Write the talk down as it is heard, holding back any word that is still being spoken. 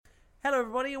Hello,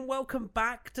 everybody, and welcome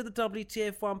back to the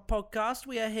WTF1 podcast.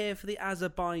 We are here for the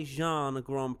Azerbaijan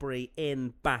Grand Prix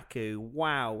in Baku.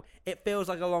 Wow, it feels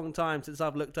like a long time since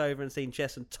I've looked over and seen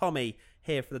Jess and Tommy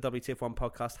here for the WTF1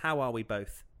 podcast. How are we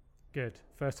both? Good.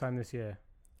 First time this year.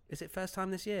 Is it first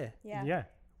time this year? Yeah.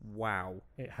 Wow.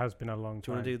 It has been a long time.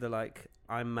 Do you want to do the,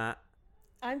 I'm Matt?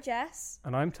 I'm Jess.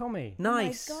 And I'm Tommy.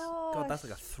 Nice. Oh my God, that's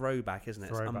like a throwback, isn't it?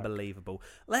 Throwback. It's unbelievable.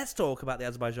 Let's talk about the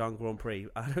Azerbaijan Grand Prix.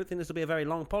 I don't think this will be a very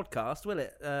long podcast, will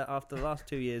it? After the last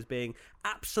 2 years being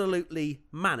absolutely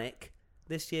manic,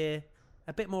 this year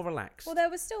a bit more relaxed. Well, there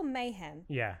was still mayhem.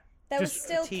 Yeah. There was Just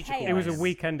still strategical chaos. It was a Yes.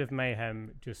 weekend of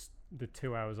mayhem. Just the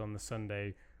 2 hours on the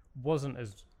Sunday wasn't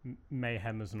as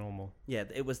mayhem as normal. Yeah,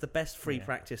 it was the best free Yeah.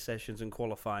 practice sessions and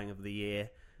qualifying of the year.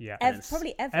 Yeah.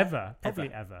 Probably ever.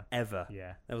 Ever.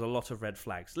 Yeah. There was a lot of red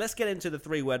flags. Let's get into the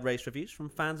 3-word race reviews from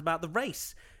fans about the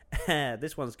race.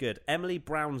 This one's good. Emily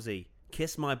Brownsy,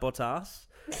 kiss my Bottas.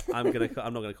 I'm not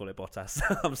gonna call it Bottas.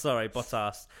 I'm sorry,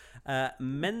 Bottas.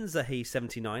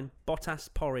 Menzahi79,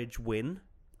 Bottas porridge win.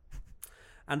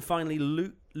 And finally,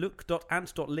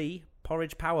 Luke.ant.lee,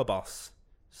 porridge power boss.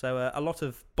 So a lot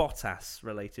of Bottas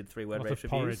related 3-word Lot race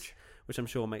of reviews, porridge. which I'm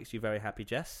sure makes you very happy,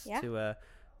 Jess. Yeah.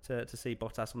 To see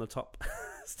Bottas on the top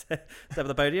step of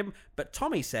the podium. But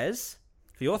Tommy says,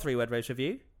 for your 3-word race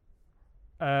review...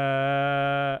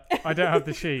 I don't have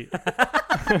the sheet.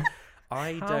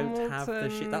 I don't have the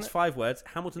sheet. That's 5 words.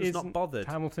 Hamilton's not bothered.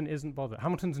 Hamilton isn't bothered.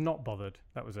 Hamilton's not bothered.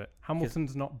 That was it.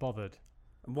 Hamilton's not bothered.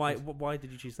 Why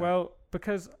did you choose that? Well,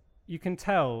 because you can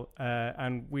tell,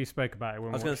 and we spoke about it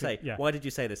when I was going to say, yeah. why did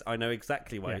you say this? I know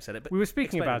exactly why Yeah. you said it. But we were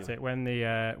speaking explain about anyway.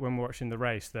 it when we're watching the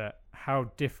race, that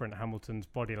how different Hamilton's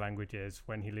body language is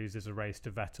when he loses a race to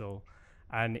Vettel,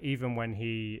 and even when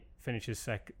he finished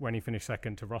second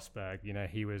to Rosberg,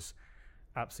 he was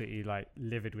absolutely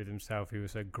livid with himself. He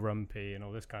was so grumpy and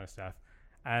all this kind of stuff.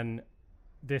 And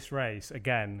this race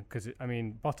again, because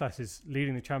Bottas is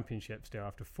leading the championship still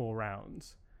after 4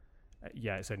 rounds.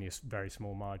 Yeah, it's only a very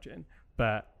small margin,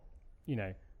 but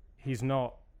he's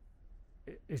not.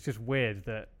 It's just weird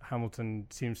that Hamilton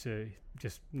seems to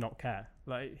just not care.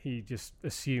 He just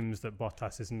assumes that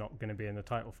Bottas is not going to be in the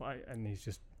title fight, and he's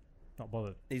just not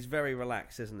bothered. He's very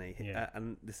relaxed, isn't he? Yeah.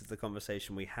 And this is the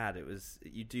conversation we had.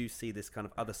 You do see this kind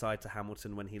of other side to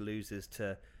Hamilton when he loses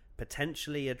to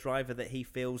potentially a driver that he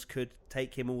feels could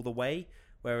take him all the way.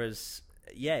 Whereas,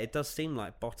 yeah, it does seem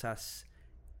like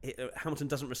Hamilton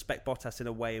doesn't respect Bottas in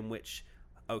a way in which,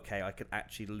 okay, I could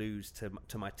actually lose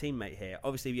to my teammate here.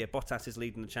 Obviously, yeah, Bottas is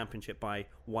leading the championship by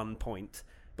 1 point,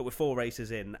 but we're 4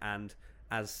 races in, and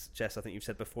as Jess, I think you've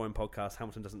said before in podcasts,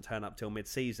 Hamilton doesn't turn up till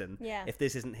mid-season. Yeah. If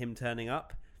this isn't him turning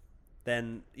up,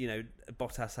 then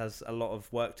Bottas has a lot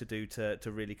of work to do to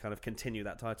really kind of continue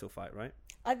that title fight, right?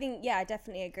 I think, yeah, I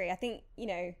definitely agree. I think,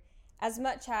 as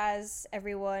much as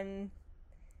everyone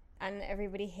and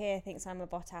everybody here thinks I'm a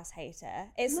Bottas hater,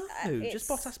 it's just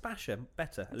Bottas basher,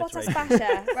 better. Bottas alliteration.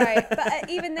 basher, right? But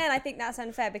even then, I think that's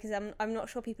unfair because I'm not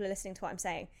sure people are listening to what I'm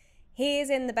saying. He is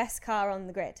in the best car on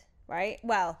the grid, right?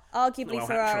 Well, arguably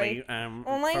Ferrari. Actually,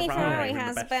 maybe Ferrari in the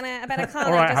has best- a better car.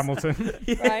 All right, Hamilton.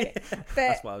 Right? But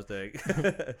That's what I was doing.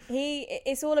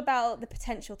 it's all about the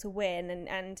potential to win,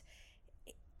 and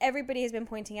everybody has been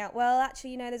pointing out, well,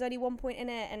 actually, there's only 1 point in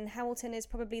it, and Hamilton is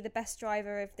probably the best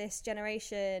driver of this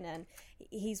generation, and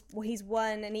he's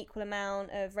won an equal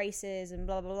amount of races and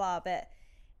blah blah blah. But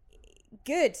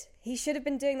good, he should have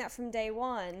been doing that from day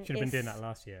one. Should have been doing that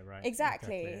last year, right?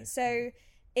 Exactly. So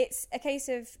it's a case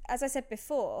of, as I said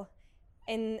before,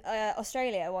 in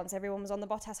Australia, once everyone was on the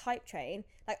Bottas hype train,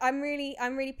 I'm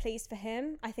really pleased for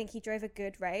him. I think he drove a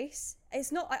good race.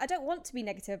 It's not, I don't want to be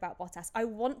negative about Bottas. I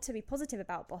want to be positive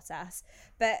about Bottas,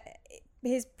 but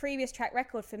his previous track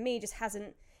record for me just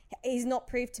he's not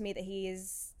proved to me that he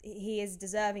is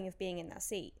deserving of being in that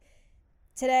seat.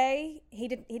 Today, he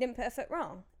didn't put a foot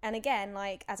wrong. And again,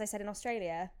 as I said in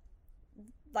Australia,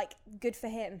 good for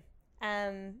him.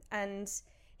 And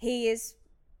he is,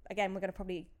 again, we're going to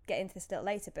probably get into this a little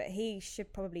later, but he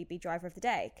should probably be driver of the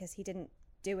day because he didn't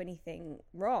do anything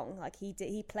wrong.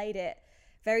 He played it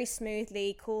very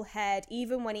smoothly, cool head,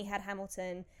 even when he had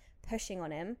Hamilton pushing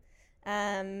on him.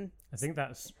 I think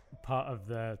that's part of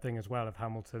the thing as well of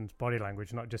Hamilton's body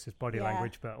language, not just his body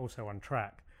language, but also on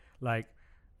track. Are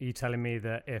you telling me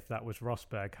that if that was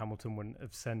Rosberg, Hamilton wouldn't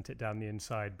have sent it down the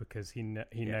inside because he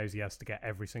knows he has to get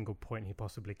every single point he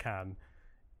possibly can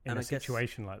in a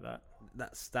situation like that?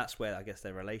 That's where I guess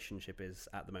their relationship is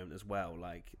at the moment as well.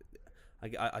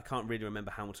 I can't really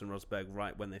remember Hamilton and Rosberg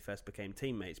right when they first became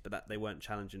teammates, but that they weren't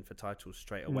challenging for titles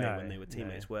straight away when they were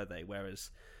teammates, were they?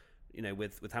 Whereas,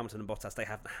 with Hamilton and Bottas, they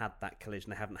haven't had that collision.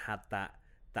 They haven't had that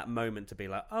that moment to be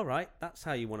like, all right, that's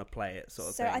how you want to play it, sort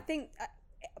of so thing. I think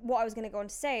what I was going to go on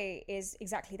to say is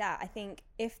exactly that. I think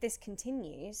if this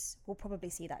continues, we'll probably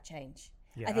see that change.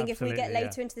 Yeah, I think if we get absolutely,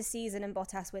 later into the season and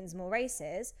Bottas wins more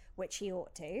races, which he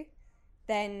ought to,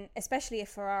 then especially if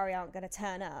Ferrari aren't going to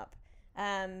turn up,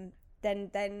 then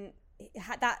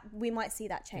that we might see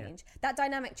that change. That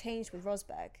dynamic changed with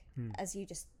Rosberg, as you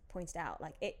just pointed out.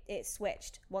 Like it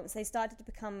switched once they started to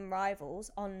become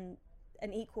rivals on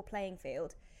an equal playing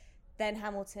field. Then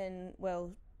Hamilton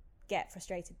will get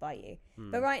frustrated by you.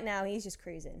 But right now he's just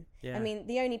cruising. Yeah. I mean,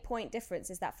 the only point difference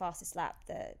is that fastest lap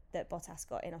that Bottas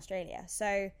got in Australia.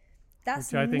 So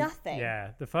that's nothing.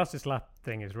 Yeah, the fastest lap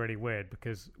thing is really weird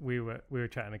because we were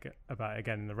chatting about it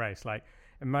again in the race. Like,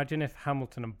 imagine if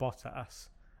Hamilton and Bottas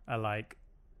are like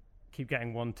keep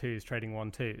getting 1-2s, trading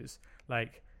 1-2s.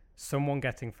 Like, someone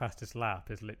getting fastest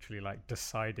lap is literally like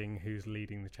deciding who's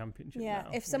leading the championship. Yeah,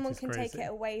 now, if someone can crazy. take it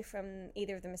away from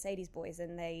either of the Mercedes boys,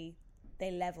 then they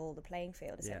level the playing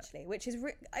field essentially, which is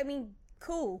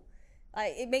cool.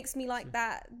 It makes me like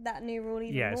that new rule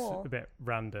even more. It's a bit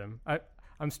random.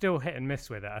 I'm still hit and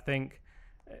miss with it. I think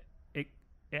it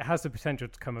has the potential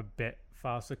to become a bit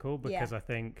farcical because I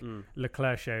think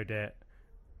Leclerc showed it.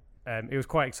 It was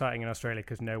quite exciting in Australia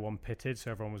because no one pitted,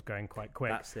 so everyone was going quite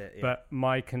quick. That's it. Yeah. But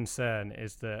my concern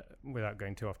is that, without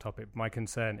going too off topic, my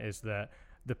concern is that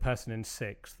the person in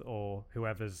sixth or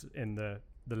whoever's in the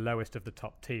lowest of the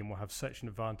top team will have such an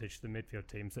advantage to the midfield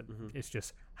teams that it's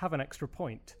just have an extra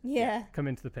point. Yeah. Come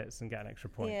into the pits and get an extra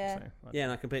point. Yeah. Yeah,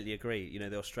 and I completely agree. You know,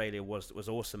 the Australia was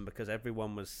awesome because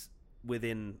everyone was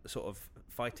within sort of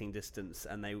fighting distance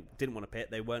and they didn't want to pit.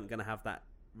 They weren't going to have that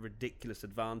ridiculous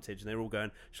advantage and they're all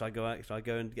going, shall I go out? Shall I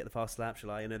go and get the fast lap?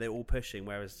 Shall I? You know, they're all pushing.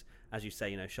 Whereas, as you say,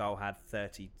 you know, Charles had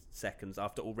 30 seconds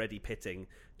after already pitting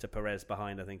to Perez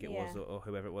behind, I think it was, or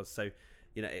whoever it was. So,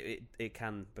 you know, it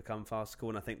can become farcical,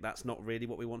 and I think that's not really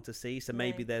what we want to see. So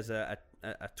maybe there's a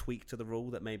tweak to the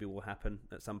rule that maybe will happen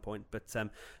at some point. But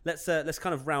let's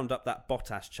kind of round up that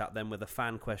Bottas chat then with a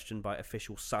fan question by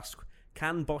official Susk.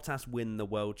 Can Bottas win the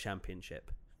World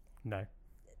Championship? No.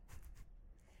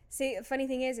 See, the funny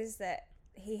thing is that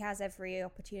he has every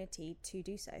opportunity to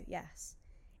do so, yes.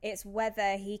 It's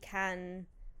whether he can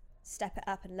step it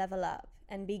up and level up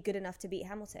and be good enough to beat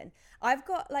Hamilton. I've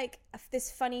got like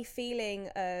this funny feeling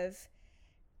of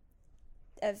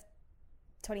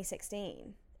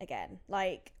 2016 again.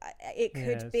 Like, it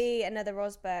could be another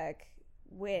Rosberg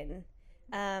win.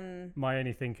 My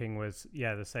only thinking was,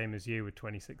 the same as you with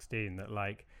 2016, that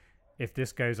like, if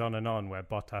this goes on and on where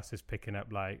Bottas is picking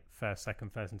up like first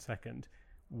and second,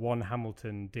 one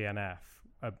Hamilton DNF,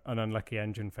 an unlucky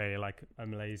engine failure like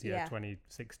Malaysia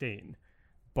 2016,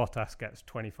 Bottas gets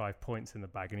 25 points in the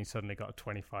bag and he's suddenly got a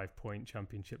 25-point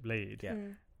championship lead. Yeah.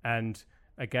 And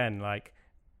again, like,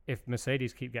 if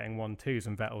Mercedes keep getting 1-2s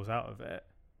and Vettel's out of it,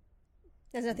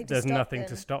 there's nothing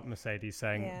to stop Mercedes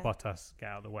saying, Bottas, get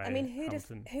out of the way. I mean, who'd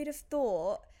have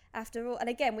thought after all, and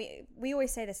again, we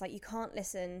always say this, like, you can't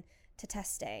listen to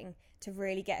testing to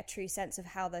really get a true sense of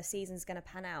how the season's going to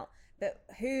pan out. But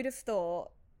who'd have thought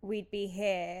we'd be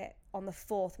here on the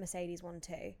fourth Mercedes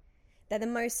 1-2? They're the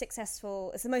most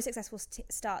successful. It's the most successful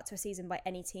start to a season by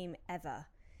any team ever.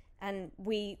 And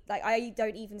I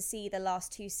don't even see the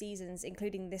last two seasons,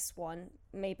 including this one.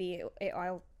 Maybe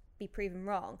I'll be proven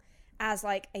wrong, as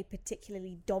like a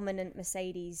particularly dominant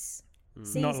Mercedes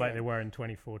season. Not like they were in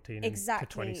 2014 to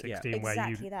 2016, where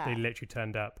they literally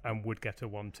turned up and would get a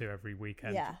 1-2 every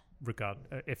weekend,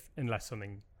 unless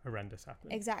something horrendous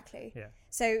happened. Exactly. Yeah.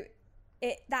 So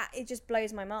it just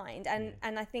blows my mind, and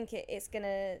I think it's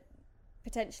gonna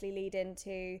potentially lead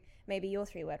into maybe your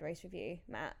 3-word race review,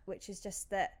 Matt, which is just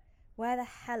that, where the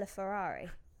hell are Ferrari?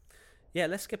 Yeah,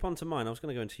 let's skip on to mine. I was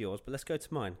going to go into yours, but let's go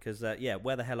to mine because,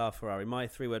 where the hell are Ferrari? My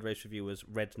 3-word race review was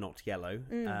red, not yellow,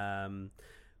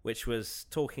 which was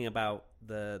talking about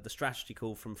the strategy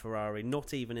call from Ferrari,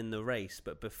 not even in the race,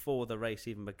 but before the race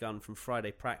even begun from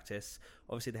Friday practice.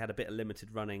 Obviously, they had a bit of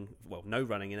limited running, well, no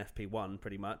running in FP1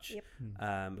 pretty much,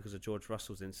 because of George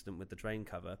Russell's incident with the drain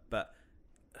cover. But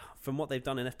from what they've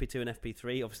done in FP2 and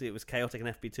FP3, obviously it was chaotic in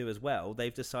FP2 as well.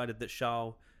 They've decided that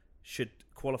Charles should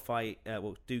qualify,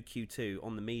 do Q2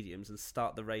 on the mediums and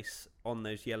start the race on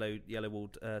those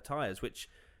yellow-walled tyres, which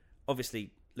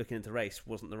obviously, looking into the race,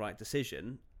 wasn't the right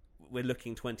decision. We're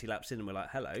looking 20 laps in and we're like,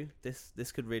 hello,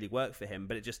 this could really work for him.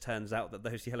 But it just turns out that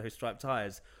those yellow striped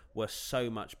tyres were so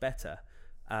much better.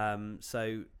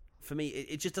 So for me,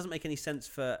 it just doesn't make any sense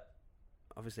for...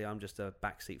 Obviously, I'm just a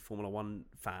backseat Formula 1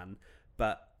 fan,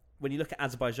 but when you look at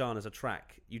Azerbaijan as a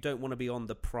track, you don't want to be on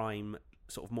the prime,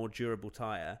 sort of more durable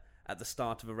tyre at the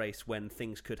start of a race when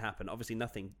things could happen. Obviously,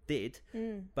 nothing did,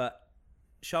 but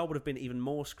Charles would have been even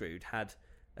more screwed had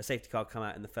a safety car come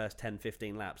out in the first 10,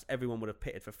 15 laps. Everyone would have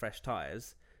pitted for fresh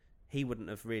tyres. He wouldn't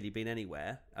have really been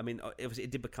anywhere. I mean,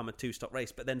 it did become a 2-stop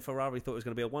race, but then Ferrari thought it was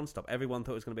going to be a 1-stop. Everyone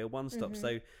thought it was going to be a 1-stop.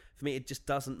 So for me, it just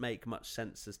doesn't make much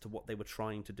sense as to what they were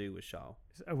trying to do with Charles.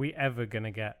 Are we ever going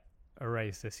to get a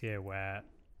race this year where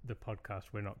the podcast,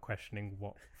 we're not questioning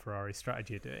what Ferrari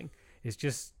strategy are doing? It's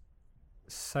just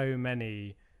so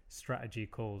many strategy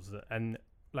calls and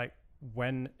like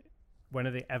when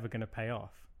are they ever going to pay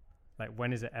off? Like,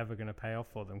 when is it ever going to pay off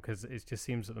for them? Because it just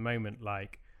seems at the moment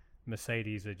like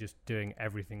Mercedes are just doing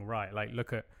everything right. Like,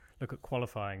 look at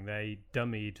qualifying. They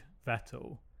dummied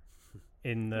Vettel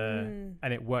in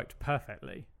and it worked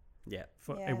perfectly. Yeah.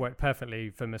 It worked perfectly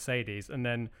for Mercedes. And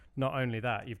then not only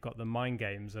that, you've got the mind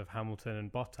games of Hamilton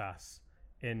and Bottas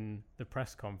in the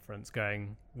press conference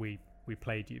going, we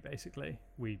played you, basically.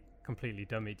 We completely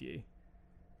dummied you.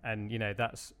 And, you know,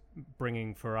 that's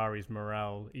bringing Ferrari's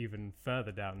morale even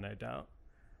further down, no doubt.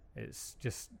 It's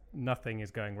just nothing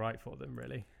is going right for them,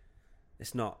 really.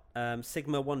 It's not.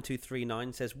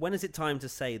 Sigma1239 says, when is it time to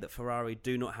say that Ferrari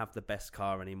do not have the best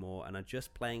car anymore and are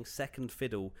just playing second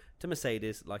fiddle to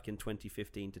Mercedes like in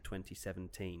 2015 to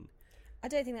 2017? I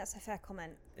don't think that's a fair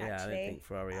comment, actually. Yeah, I don't think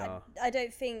Ferrari are.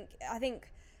 I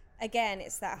think, again,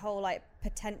 it's that whole like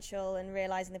potential and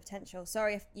realizing the potential.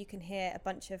 Sorry if you can hear a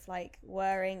bunch of like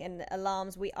whirring and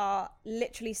alarms. We are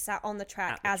literally sat on the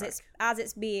track as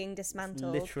it's being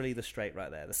dismantled. It's literally the straight right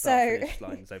there. The start finish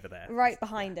line's over there. Right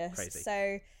behind us. Crazy.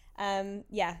 So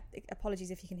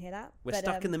apologies if you can hear that. We're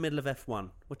stuck in the middle of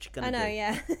F1. What you gonna do? I know,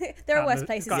 yeah. There are worse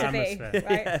places to be,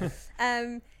 right?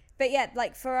 Yeah. But yeah,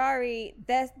 like Ferrari,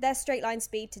 their straight line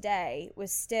speed today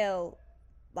was still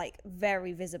like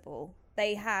very visible.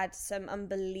 They had some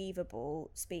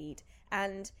unbelievable speed,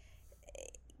 and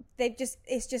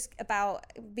it's just about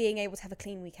being able to have a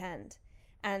clean weekend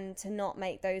and to not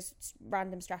make those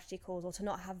random strategy calls, or to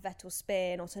not have Vettel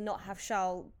spin, or to not have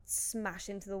Charles smash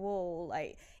into the wall.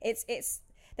 Like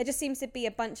there just seems to be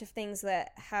a bunch of things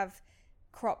that have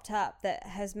cropped up that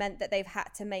has meant that they've had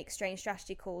to make strange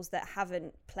strategy calls that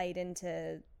haven't played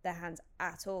into their hands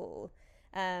at all.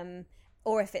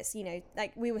 Or if it's, you know,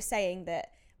 like we were saying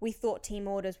that we thought team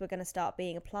orders were going to start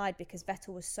being applied because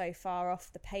Vettel was so far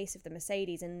off the pace of the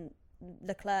Mercedes and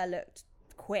Leclerc looked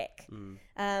quick.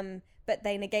 But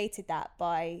they negated that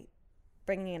by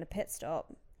bringing in a pit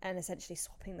stop and essentially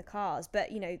swapping the cars.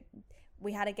 But, you know,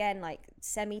 we had, again, like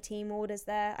semi-team orders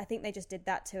there. I think they just did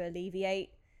that to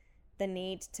alleviate the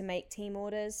need to make team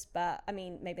orders. But, I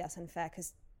mean, maybe that's unfair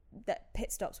because the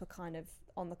pit stops were kind of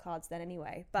on the cards then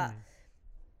anyway. But,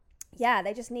 yeah,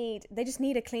 they just need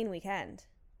a clean weekend.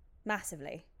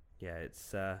 Massively. Yeah,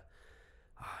 it's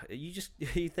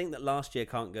you think that last year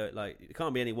can't go, like, it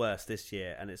can't be any worse this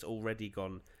year, and it's already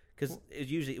gone, because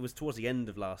it was towards the end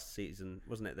of last season,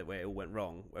 wasn't it, that where it all went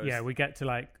wrong? Yeah, we get to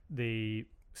like the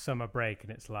summer break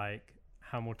and it's like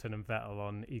Hamilton and Vettel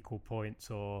on equal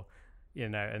points, or, you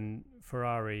know, and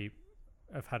Ferrari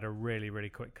have had a really, really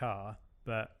quick car,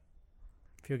 but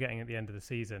if you're getting at the end of the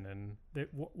season and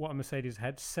what a Mercedes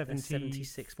had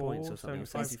 76 points or something,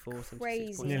 74, 76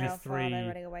 crazy points. how far they're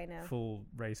running away now. Full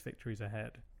race victories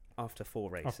ahead after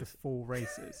 4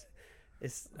 races.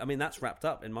 I mean, that's wrapped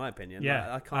up in my opinion.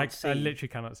 Yeah, I literally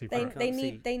cannot see.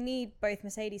 They need both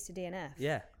Mercedes to DNF.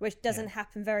 Yeah, which doesn't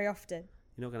happen very often.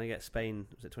 You're not going to get Spain.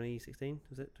 Was it 2016?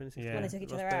 Was it 2016? Yeah. When they took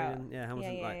each other out. Yeah,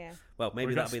 Hamilton. Well,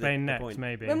 maybe that'll be Spain the next. point.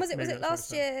 Maybe. When was it? Was it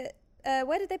last year?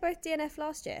 Where did they both DNF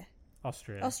last year?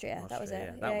 Austria, that was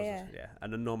it. Yeah.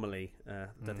 An anomaly. I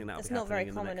don't think that'll It's be not very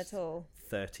in common the next at all.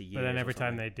 30 years. But then every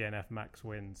time they DNF, Max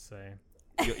wins. So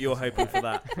you're hoping for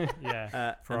that.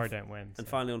 Yeah. Ferrari don't win. And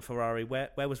finally on Ferrari,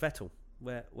 where was Vettel?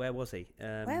 Where was he?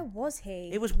 Where was he?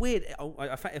 It was weird.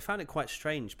 I found it quite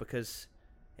strange because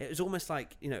it was almost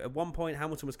like, you know, at one point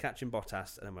Hamilton was catching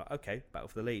Bottas and then we're like, okay, battle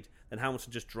for the lead. Then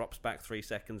Hamilton just drops back 3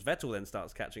 seconds. Vettel then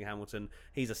starts catching Hamilton.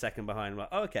 He's a second behind. We're like,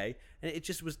 oh, okay. And it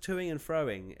just was toing and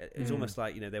froing. It was almost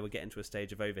like, you know, they were getting to a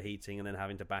stage of overheating and then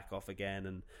having to back off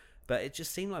again. But it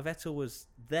just seemed like Vettel was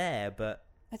there, but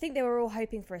I think they were all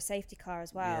hoping for a safety car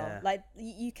as well. Yeah. Like,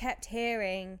 you kept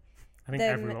hearing... I think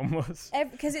everyone was.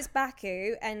 Because it's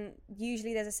Baku, and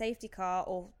usually there's a safety car,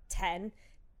 or 10.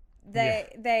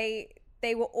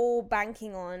 They were all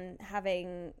banking on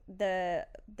having the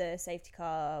safety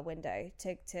car window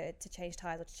to change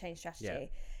tyres or to change strategy. Yeah.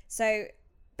 So,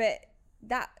 but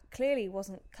that clearly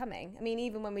wasn't coming. I mean,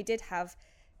 even when we did have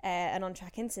an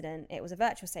on-track incident, it was a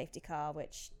virtual safety car,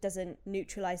 which doesn't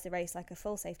neutralise the race like a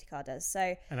full safety car does.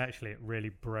 So, and actually, it really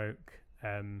broke.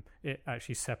 It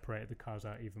actually separated the cars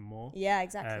out even more. Yeah,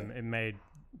 exactly. It made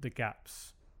the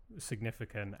gaps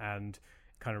significant, and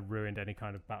kind of ruined any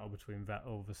kind of battle between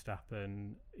Vettel,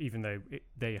 Verstappen, even though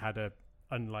they had a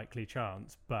unlikely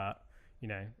chance. But, you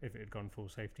know, if it had gone full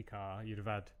safety car, you'd have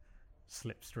had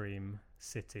slipstream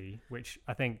City, which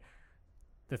I think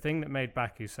the thing that made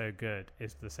Baku so good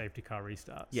is the safety car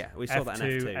restarts. Yeah, we saw that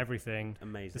in F2. Everything.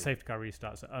 Amazing. The safety car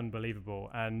restarts are unbelievable.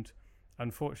 And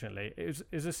unfortunately, it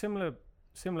was a similar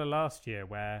last year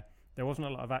where there wasn't a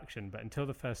lot of action, but until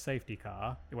the first safety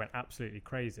car, it went absolutely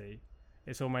crazy.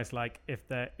 It's almost like if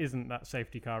there isn't that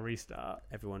safety car restart,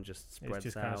 everyone just spreads out. It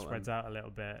just kind of spreads out a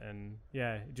little bit. And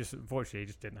yeah, it just unfortunately it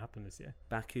just didn't happen this year.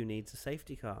 Baku needs a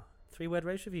safety car. 3-word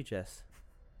race review, Jess.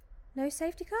 No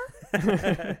safety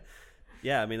car?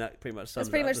 Yeah, I mean, that pretty much sums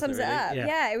it up. Yeah.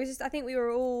 Yeah, it was just, I think we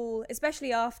were all,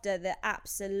 especially after the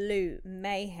absolute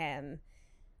mayhem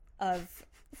of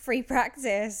free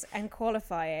practice and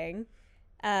qualifying,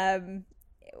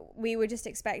 we were just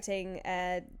expecting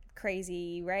a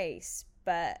crazy race.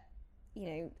 But, you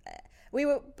know,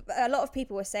 a lot of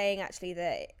people were saying actually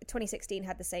that 2016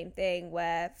 had the same thing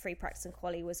where free practice and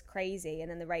quali was crazy, and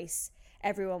then the race,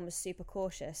 everyone was super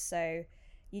cautious. So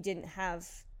you didn't have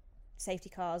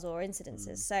safety cars or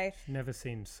incidences. So never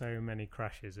seen so many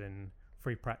crashes in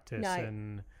free practice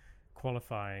and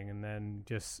qualifying, and then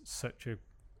just such a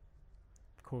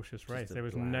cautious race. There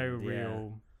was no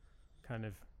real kind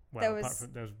of apart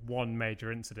from there was one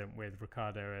major incident with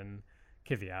Ricciardo and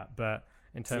Kvyat, but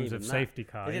in terms of safety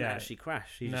car, he didn't actually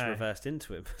crash. He just reversed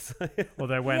into him.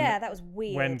 Although that was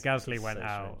weird. When Gasly went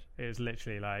out, it was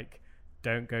literally like,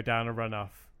 "Don't go down a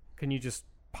runoff. Can you just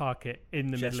park it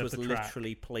in the middle of the track?" Jess was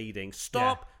literally pleading,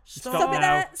 "Stop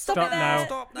now! Stop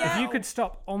now! If you could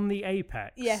stop on the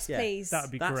apex, yes, please. That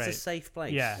would be great. That's a safe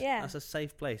place. Yeah, that's a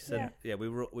safe place. And we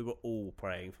were all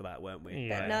praying for that, weren't we?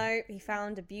 Yeah. But no, he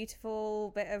found a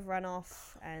beautiful bit of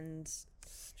runoff and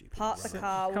parked the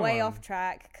car way off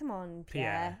track. Come on,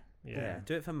 Pierre. Yeah,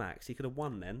 do it for Max. He could have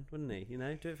won then, wouldn't he? You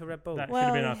know, do it for Red Bull. That should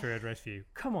have been our 3-word race view.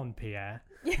 Come on, Pierre.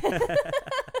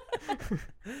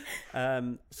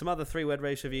 Some other 3-word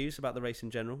race reviews about the race in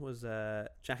general was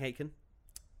Jack Aitken,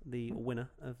 the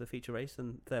winner of the feature race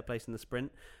and third place in the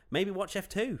sprint. Maybe watch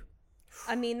F2.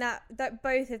 I mean, that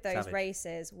both of those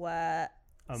races were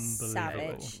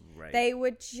savage. They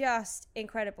were just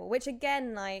incredible, which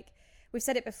again, like we've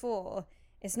said it before,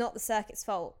 it's not the circuit's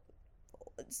fault.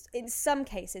 In some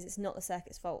cases, it's not the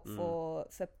circuit's fault for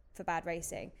bad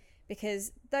racing,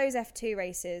 because those F2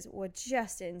 races were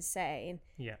just insane.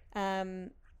 Yeah.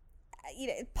 You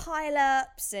know,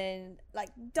 pile-ups and like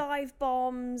dive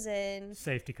bombs and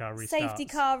safety car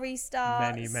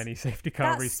restarts. Many safety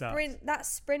car restarts. That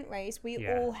sprint race, we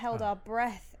all held our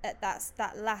breath at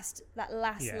that last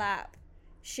lap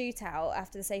shootout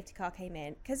after the safety car came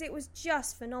in, because it was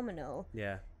just phenomenal.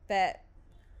 Yeah. But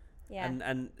yeah.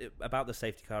 And about the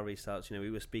safety car restarts, you know,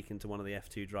 we were speaking to one of the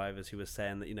F2 drivers who was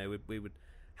saying that, you know, we would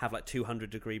have like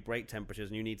 200-degree brake temperatures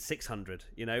and you need 600,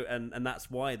 you know, and that's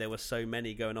why there were so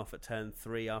many going off at turn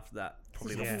 3 after that,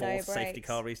 probably the fourth safety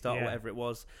car restart, whatever it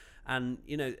was. And,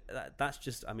 you know, that's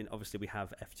just, I mean, obviously we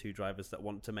have F2 drivers that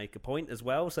want to make a point as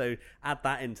well, so add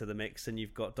that into the mix and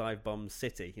you've got Dive Bomb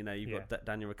City, you know, you've got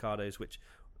Daniel Ricciardo's, which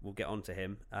we'll get onto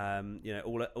him, you know,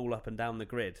 all up and down the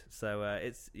grid. So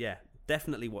it's,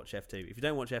 definitely watch F2. If you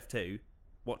don't watch F2,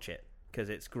 watch it, because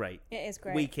it's great. It is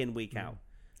great. Week in, week out.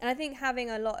 And I think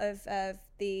having a lot of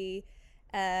the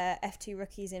F2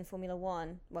 rookies in Formula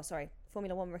 1,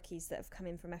 Formula 1 rookies that have come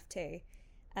in from F2,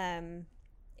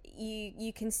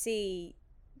 you can see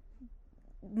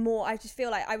more. I just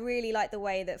feel like I really like the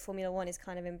way that Formula 1 is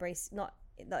kind of embraced, not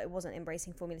that it wasn't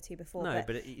embracing Formula 2 before, but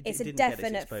it's a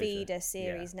definite feeder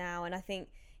series now. And I think,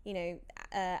 you know,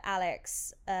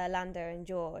 Alex, Lando and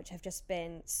George have just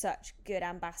been such good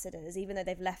ambassadors, even though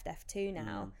they've left F2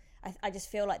 now. I just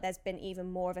feel like there's been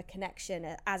even more of a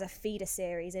connection as a feeder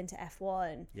series into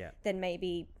F1 than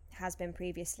maybe has been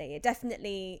previously. It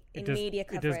definitely, media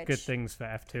coverage, it does good things for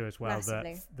F2 as well.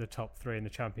 Massively. That the top 3 in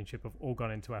the championship have all gone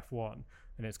into F1,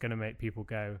 and it's going to make people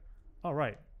go, "Oh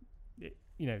right,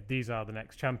 you know, these are the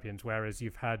next champions." Whereas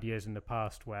you've had years in the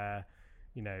past where,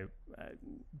 you know,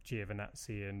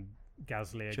 Giovinazzi and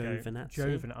Gasly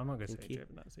are I'm not going to say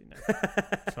Giovinazzi. No,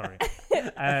 sorry.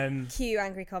 Cue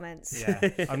angry comments. Yeah,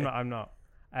 I'm not.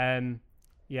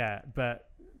 But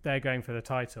they're going for the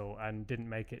title and didn't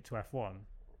make it to F1,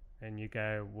 and you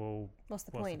go, well, what's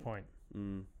the point?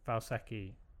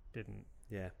 Valsecchi didn't.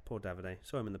 Yeah, poor Davide.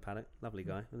 Saw him in the paddock. Lovely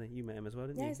guy. You met him as well,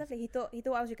 didn't you? Yeah, he's lovely. He thought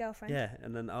I was your girlfriend. Yeah,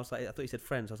 and then I was like, I thought he said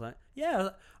friends. I was like,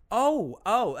 yeah. I was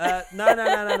like, no,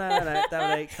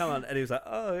 Davide, come on. And he was like,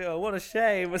 oh, what a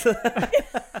shame.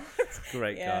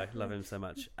 Great guy. Love him so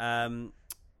much.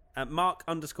 Mark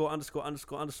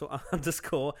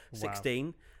 ______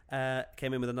 16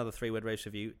 came in with another 3-word race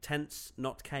review. Tense,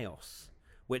 not chaos.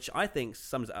 Which I think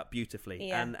sums it up beautifully.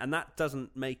 Yeah. And that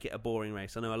doesn't make it a boring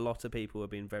race. I know a lot of people have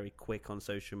been very quick on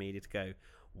social media to go,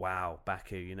 wow,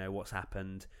 Baku, you know, what's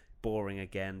happened? Boring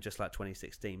again, just like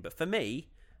 2016. But for me,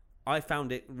 I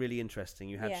found it really interesting.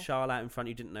 You had Charles out in front.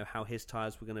 You didn't know how his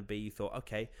tyres were going to be. You thought,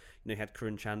 okay, you know, you had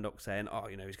Karun Chandhok saying, oh,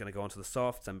 you know, he's going to go onto the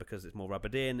softs, and because it's more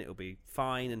rubbered in, it'll be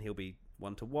fine, and he'll be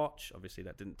one to watch. Obviously,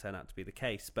 that didn't turn out to be the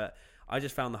case, but I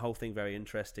just found the whole thing very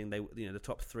interesting. They, you know, the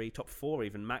top 3, top 4,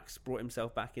 even Max brought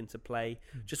himself back into play.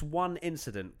 Just one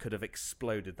incident could have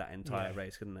exploded that entire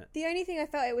race, couldn't it? The only thing I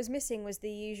felt it was missing was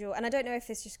the usual, and I don't know if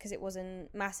it's just because it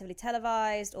wasn't massively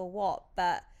televised or what,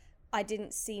 but I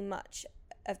didn't see much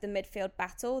of the midfield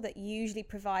battle that usually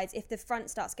provides. If the front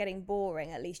starts getting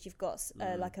boring, at least you've got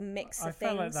like a mix of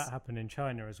things. I felt like that happened in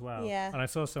China as well. Yeah. And I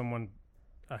saw someone,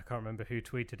 I can't remember who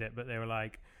tweeted it, but they were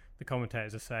like, the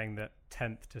commentators are saying that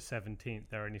 10th to 17th,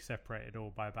 they're only separated all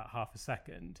by about half a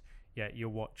second, yet you're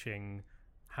watching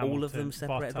Hamilton, all of them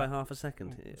separated by half a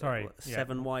second. Sorry,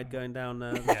 7 wide going down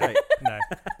yeah. straight. No,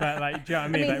 but like, do you know what I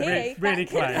mean? I mean, Like, really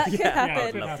close. that could happen.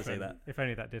 I'd love to see that. If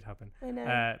only that did happen. I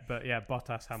know. But yeah,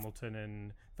 Bottas, Hamilton,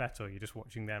 and Vettel, you're just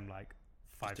watching them like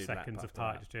 5 seconds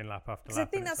apart, just doing lap after lap. I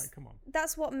think that's like, come on.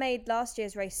 That's what made last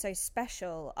year's race so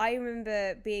special. I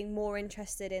remember being more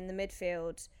interested in the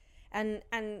midfield, and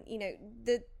you know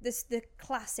the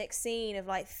classic scene of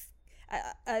like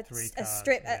a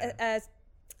strip.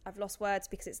 I've lost words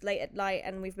because it's late at night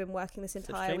and we've been working this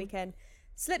entire weekend.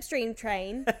 Slipstream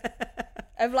train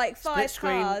of like 5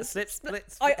 cars.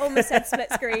 I almost said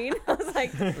split screen. I was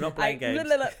like, we're not playing games.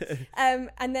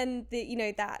 And then the, you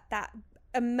know, that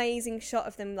amazing shot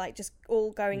of them like just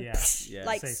all going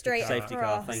like straight safety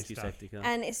across. car. Thank you, safety car.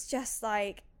 And it's just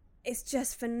like, it's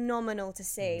just phenomenal to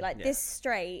see. Like this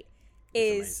straight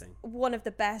it's is one of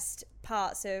the best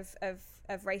parts of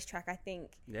racetrack, I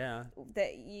think. Yeah.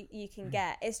 That you can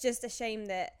get. It's just a shame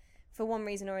that for one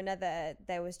reason or another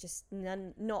there was just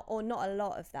not a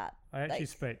lot of that. I actually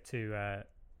spoke to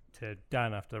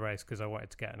Dan after the race because I wanted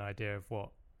to get an idea of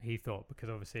what he thought, because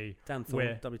obviously Dan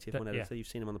Thorne, WTF1 editor, you've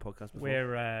seen him on the podcast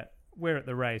before. We're at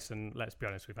the race, and let's be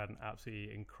honest, we've had an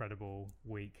absolutely incredible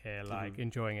week here, like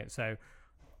enjoying it. So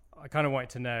I kind of wanted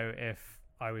to know if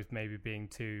I was maybe being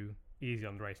too easy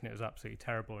on the race, and it was absolutely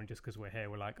terrible, and just because we're here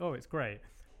we're like, oh, it's great.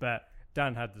 But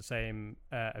Dan had the same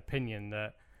opinion,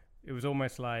 that it was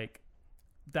almost like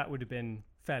that would have been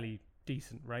fairly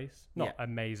decent race, not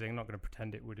amazing, I'm not going to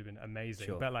pretend it would have been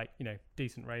amazing, but like, you know,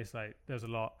 decent race. Like there's a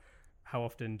lot. How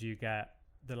often do you get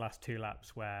the last 2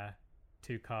 laps where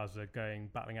 2 cars are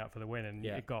battling out for the win, and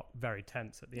it got very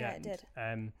tense at the end. It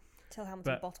did. Till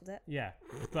Hamilton bottled it. Yeah,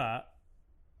 but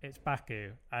it's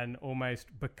Baku, and almost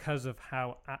because of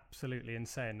how absolutely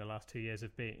insane the last 2 years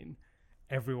have been,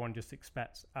 everyone just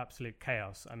expects absolute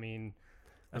chaos. I mean,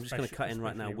 I'm just going to cut in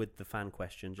right now with the fan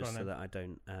question, just so that I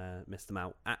don't miss them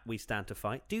out. At We Stand to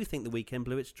Fight, do you think the weekend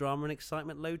blew its drama and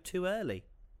excitement load too early?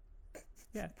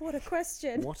 Yeah. What a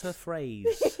question. What a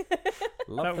phrase.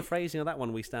 Love the phrasing of that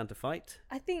one, We Stand to Fight.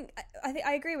 I think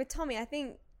I agree with Tommy. I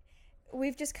think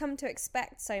we've just come to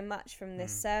expect so much from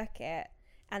this circuit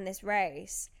and this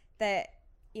race that,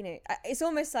 you know, it's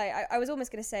almost like I was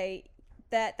almost going to say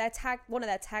that one of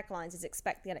their taglines is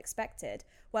expect the unexpected.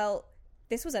 Well,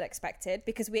 this was unexpected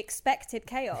because we expected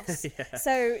chaos.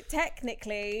 So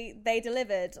technically they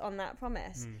delivered on that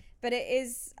promise. But it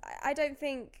is, I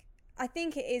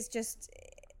think it is just,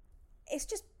 it's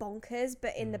just bonkers,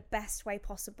 but in the best way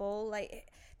possible.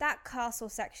 Like that castle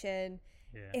section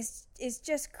is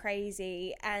just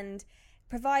crazy and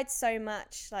provides so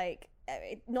much, like,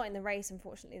 not in the race,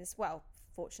 unfortunately.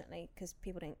 Fortunately, because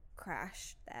people didn't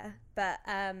crash there. But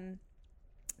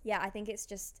I think it's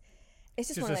just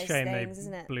one of those things,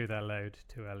 isn't it? Blew their load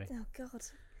too early. Oh God.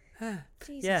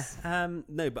 Jesus. Yeah.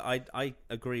 No, but I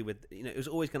agree with, you know, it was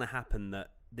always going to happen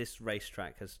that this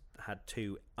racetrack has had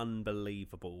 2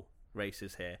 unbelievable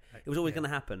races here. It was always going to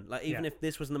happen. Like, even if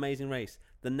this was an amazing race,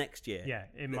 the next year,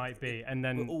 it might be, and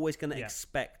then we're always going to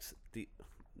expect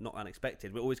not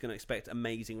unexpected. We're always going to expect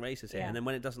amazing races here, and then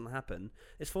when it doesn't happen,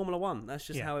 it's Formula One. That's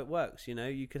just how it works. You know,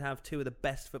 you could have 2 of the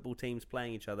best football teams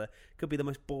playing each other. Could be the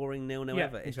most boring 0-0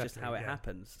 ever. It's just how it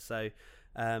happens. So.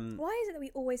 Why is it that we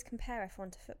always compare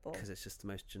F1 to football? Because it's just the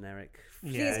most generic.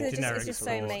 It's just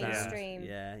so mainstream.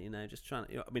 Yeah, you know, just trying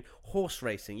to. You know, I mean, horse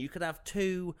racing. You could have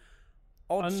 2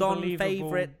 odds-on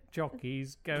favourite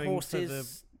jockeys going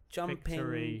horses jumping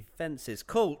Victory. fences.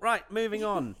 Cool. Right, moving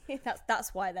on.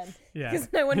 That's why then. Yeah. Because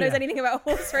no one knows Yeah. anything about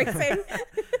horse racing.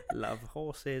 Love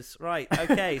horses. Right,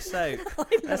 okay, so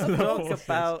let's love talk horses.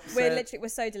 about... We're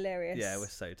so delirious. Yeah, we're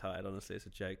so tired, honestly, it's a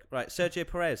joke. Right, Sergio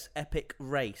Perez, epic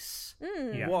race.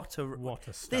 Yeah. What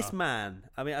a start. This man,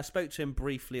 I mean, I spoke to him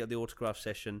briefly at the autograph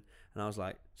session, and I was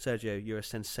like, Sergio, you're a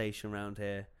sensation around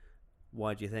here.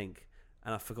 Why do you think?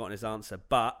 And I've forgotten his answer,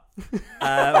 but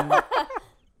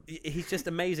he's just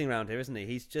amazing around here, isn't he?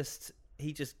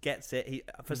 He just gets it.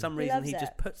 For some reason, loves he it.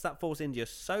 just puts that Force India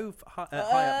so high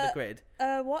up the grid.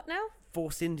 What now?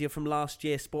 Force India from last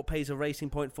year, Sport Pacer Racing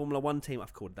Point Formula One team.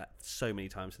 I've called that so many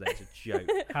times today. It's a joke.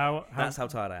 That's how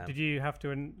tired I am. Did you have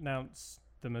to announce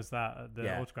them as that at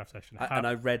the autograph session? And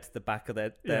I read the back of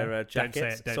their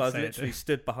jackets. Don't So I was say it. literally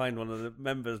stood behind one of the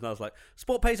members and I was like,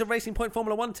 Sport Pacer Racing Point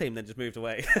Formula One team, then just moved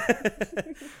away.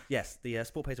 Yes, the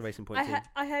Sport Pacer Racing Point team.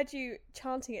 I heard you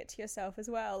chanting it to yourself as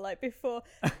well, like before.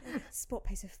 Sport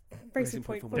Pacer Racing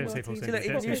Point Don't Formula say Team. Force See, look,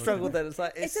 India. even you Don't struggled then. It's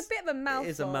like It's a bit of a mouthful. It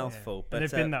is a mouthful, but and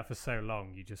they've been that for so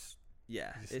long. You just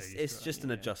yeah, You're just so it's used to just it, an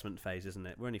yeah. adjustment phase, isn't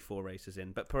it? We're only 4 races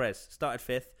in, but Perez started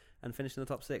 5th and finished in the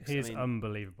top 6. he I is mean,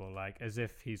 unbelievable. Like as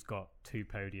if he's got 2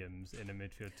 podiums in a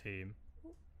midfield team.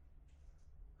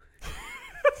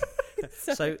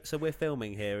 so we're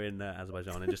filming here in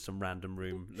Azerbaijan in just some random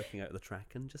room, looking at the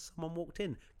track, and just someone walked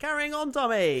in. Carrying on,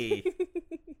 Tommy.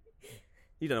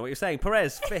 You don't know what you're saying.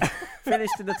 Perez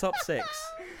finished in the top 6.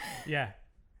 Yeah,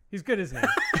 he's good, isn't he?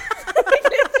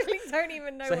 I literally don't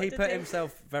even know So what he to put do.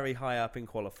 himself very high up in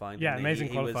qualifying. Yeah, didn't he? amazing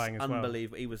He qualifying was as well.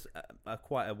 unbelievable. He was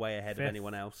quite a way ahead of 5th.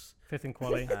 anyone else. 5th in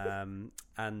quali.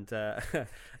 And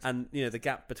and you know the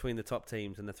gap between the top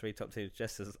teams and the 3 top teams,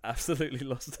 Jess has absolutely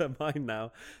lost her mind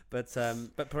now. But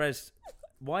Perez,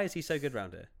 why is he so good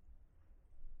round here?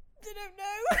 I don't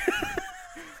know.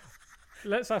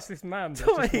 Let's ask this man that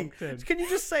just Tommy, walked in. can you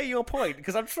just say your point?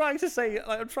 Because I'm trying to say,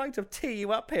 like, I'm trying to tee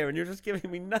you up here, and you're just giving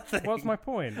me nothing. What's my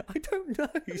point? I don't know.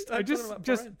 You I started talking about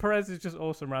Perez. Perez is just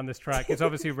awesome around this track. It's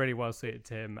obviously really well suited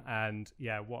to him, and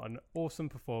yeah, what an awesome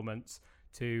performance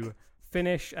to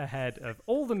finish ahead of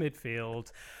all the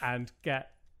midfield and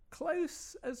get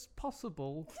close as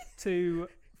possible to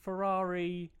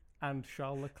Ferrari and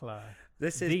Charles Leclerc.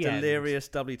 This is The end. Delirious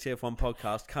WTF1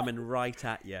 podcast coming right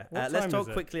at you. What Let's time talk is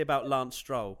it? quickly about Lance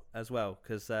Stroll as well,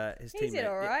 because his He teammate. did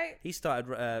all right. He started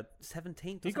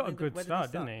 17th. He got a good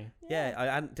start, didn't he? Yeah,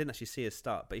 I didn't actually see his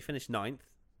start, but he finished 9th,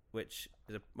 which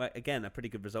is again a pretty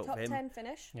good result Top for him. 10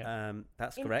 finish. Yeah.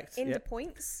 That's In- correct. In the Yep.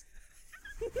 points.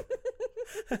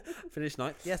 Finished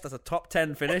 9th. Yes, that's a top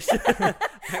 10 finish. I'm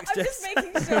Thanks, just Jess.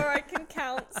 making sure I can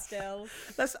count still.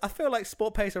 I feel like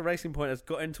Sport Pacer Racing Point has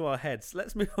got into our heads.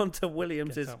 Let's move on to Gets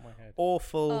Williams's out my head.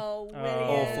 awful, Oh,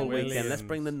 awful Williams. weekend. Let's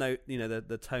bring the note,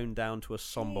 the tone down to a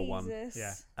somber one.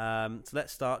 Jesus. Yeah. So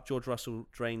let's start George Russell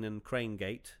drain and crane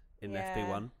gate in Yeah.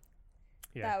 FP1.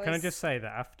 Yeah. That Can I was- just say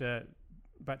that after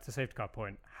back to safety car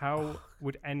point, how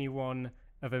would anyone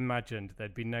have imagined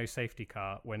there'd be no safety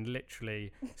car when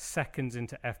literally seconds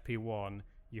into FP1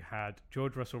 you had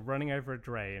George Russell running over a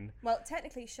drain. Well,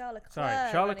 technically, Charles Leclerc.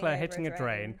 Charles running Leclerc over hitting a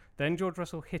drain, then George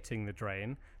Russell hitting the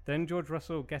drain, then George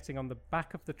Russell getting on the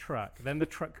back of the truck, then the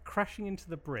truck crashing into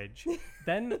the bridge,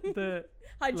 then the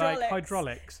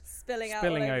hydraulics spilling out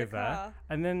spilling all over, over, the car.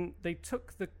 and then they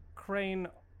took the crane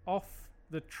off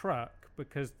the truck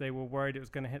because they were worried it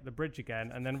was going to hit the bridge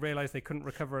again, and then realized they couldn't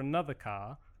recover another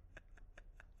car.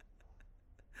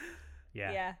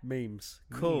 Yeah. Memes.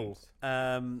 Cool.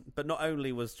 Memes. But not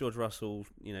only was George Russell,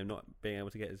 not being able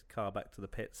to get his car back to the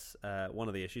pits, one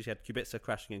of the issues, he had Kubica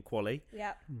crashing in quali.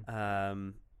 Yeah.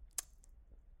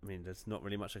 I mean, there's not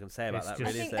really much I can say about It's that, just-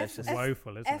 really. I Is think there? It's just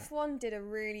woeful, isn't it? F1 did a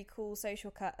really cool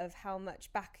social cut of how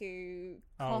much Baku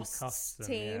costs costs them,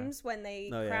 teams when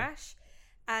they Oh, yeah. crash,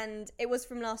 and it was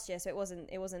from last year, so it wasn't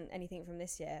anything from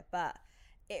this year, but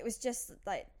it was just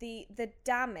like the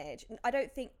damage. I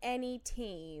don't think any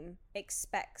team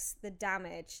expects the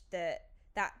damage that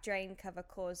drain cover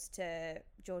caused to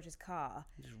George's car.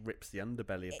 It just rips the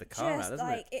underbelly of the car out,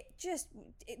 doesn't it?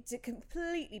 It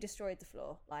completely destroyed the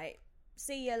floor. Like,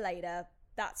 see you later.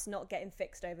 That's not getting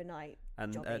fixed overnight.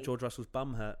 And Jobby. George Russell's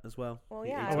bum hurt as well. Well,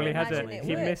 yeah, Oh, well, he imagine it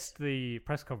he would. missed the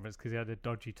press conference because he had a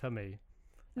dodgy tummy.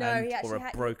 No, And- he or actually a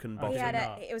had broken Oh, bottom. he had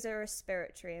not? it was a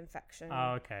respiratory infection.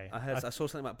 Oh, okay. I saw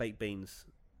something about baked beans.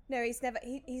 No, he's never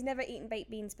eaten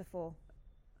baked beans before.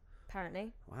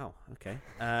 Apparently, Wow. Okay.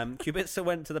 Kubica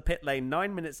went to the pit lane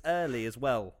 9 minutes early as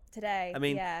well. today. I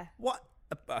mean, yeah, what?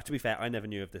 To be fair, I never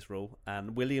knew of this rule,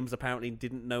 and Williams apparently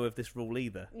didn't know of this rule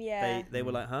either. Yeah. They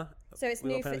were like, huh? so it's We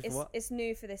got new for penalties for what? it's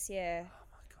new for this year. Oh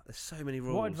my God. There's so many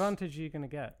rules. What advantage are you going to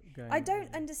get? I don't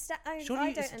understand. Surely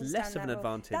I don't it's understand less of that an rule.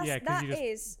 advantage. That's, Yeah,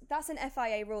 'cause that's an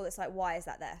FIA rule. It's like, why is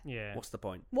that there? Yeah. What's the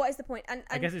point? What is the point? And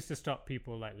I guess it's to stop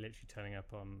people like literally turning up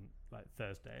on like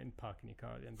Thursday and parking your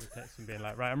car at the end of the pits and being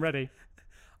like, right, I'm ready.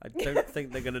 I don't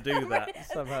think they're going to do that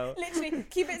somehow. literally,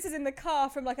 Kubica is in the car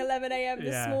from like 11 a.m.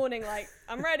 this Yeah. morning. Like,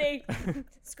 I'm ready.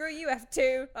 Screw you,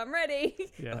 F2. I'm ready.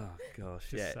 Yeah. Oh gosh,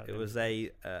 Just yeah. sad, It was a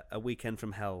weekend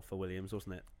from hell for Williams,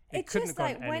 wasn't it? It It's couldn't just have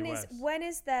like gone any worse. when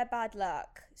is their bad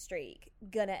luck streak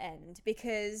gonna end?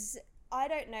 Because I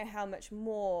don't know how much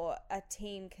more a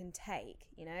team can take.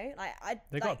 You know,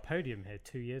 They got a podium here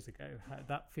 2 years ago.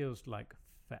 That feels like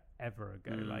forever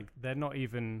ago. Like they're not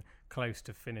even close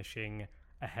to finishing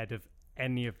ahead of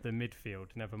any of the midfield,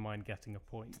 never mind getting a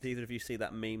point. Did either of you see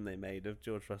that meme they made of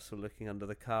George Russell looking under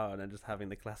the car and then just having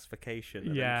the classification?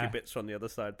 And Yeah. then Kubica on the other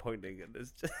side pointing, and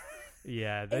it's just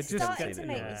Yeah, they're it's just starting getting to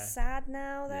make yeah. me sad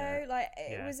now, though. Yeah. Like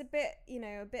it Yeah. was a bit,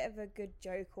 a bit of a good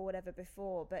joke or whatever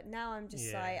before, but now I'm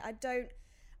just Yeah. like, I don't.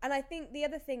 And I think the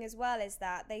other thing as well is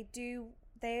that they.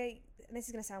 And this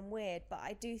is going to sound weird, but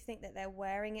I do think that they're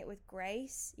wearing it with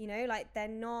grace. You know, like they're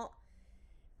not.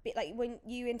 Like when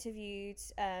you interviewed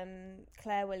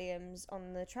Claire Williams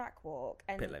on the track walk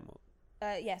and pit lane walk.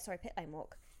 Pit lane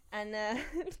walk, and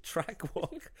Track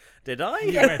walk. Did I?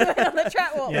 Yeah. on the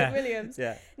track walk Yeah. with Williams.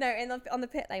 Yeah. No, on the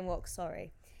pit lane walk.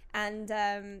 Sorry,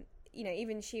 and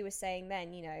even she was saying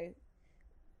then,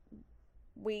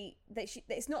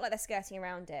 it's not like they're skirting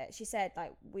around it. She said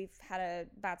like we've had a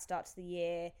bad start to the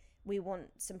year. We want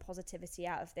some positivity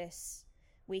out of this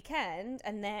weekend,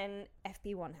 and then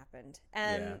FP1 happened,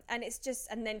 and it's just,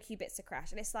 and then Kubica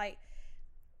crashed, and it's like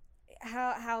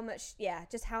how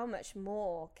much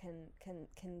more can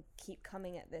keep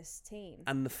coming at this team,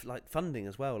 And the funding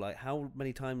as well. Like how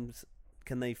many times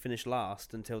can they finish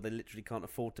last until they literally can't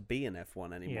afford to be in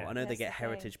F1 anymore? Yeah. I know they That's get the thing.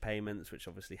 heritage payments, which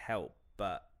obviously help,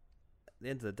 but at the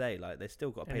end of the day, like they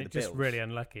still got to And pay the it's just bills. really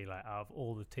unlucky. Like out of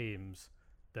all the teams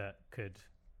that could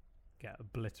get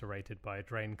obliterated by a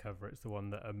drain cover, it's the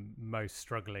one that are most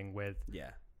struggling with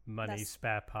Yeah. money, That's-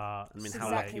 spare parts. I mean, That's how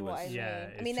exactly lucky what I was- mean. Yeah,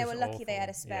 I mean, it's they were just lucky they had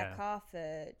a awful. spare Yeah. car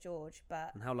for George,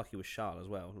 but And how lucky was Charles as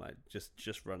well? Like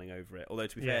just running over it. Although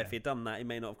to be Yeah. fair, if he'd done that, he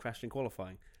may not have crashed in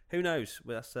qualifying. Who knows?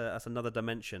 Well, that's another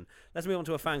dimension. Let's move on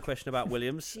to a fan question about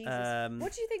Williams. Jesus.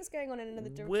 What do you think's going on in another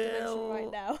dimension Will- right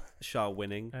now? Charles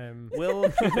winning. Will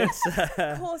Of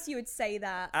Kubica course, you would say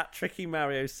that. at Tricky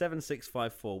Mario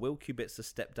 7654? Will Kubica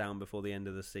step down before the end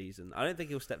of the season? I don't think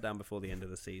he'll step down before the end of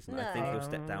the season. I think No. he'll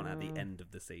step down at the end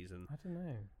of the season. I don't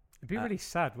know. It'd be really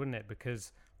sad, wouldn't it?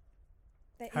 Because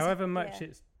That is- however much yeah.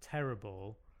 it's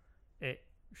terrible, it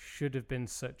should have been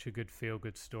such a good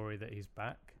feel-good story that he's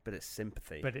back. But it's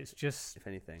sympathy, But it's just if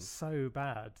anything. so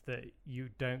bad that you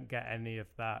don't get any of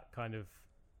that kind of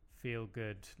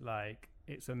feel-good. Like,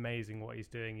 it's amazing what he's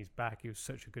doing. He's back. He was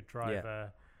such a good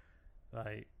driver.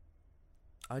 Like,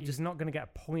 he's not going to get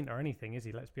a point or anything, is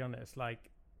he? Let's be honest. Like,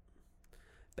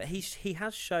 But he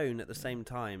has shown at the same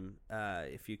time,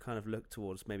 if you kind of look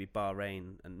towards maybe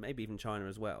Bahrain and maybe even China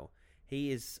as well,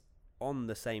 he is on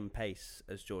the same pace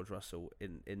as George Russell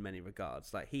in many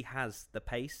regards. Like he has the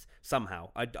pace somehow.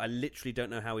 I literally don't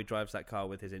know how he drives that car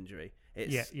with his injury.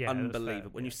 It's Yeah, that's fair,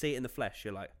 unbelievable. When you yeah. see it in the flesh,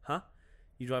 you're like, huh?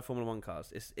 You drive Formula One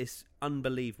cars. It's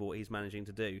unbelievable what he's managing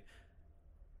to do.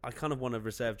 I kind of want to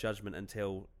reserve judgment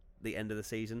until the end of the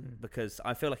season because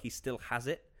I feel like he still has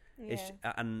it. Yeah.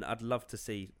 And I'd love to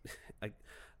see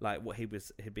like what he'd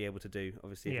be able to do.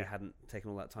 Obviously, if Yeah. he hadn't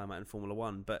taken all that time out in Formula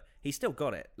One, but he's still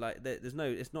got it. Like it's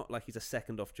not like he's a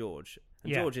second off George.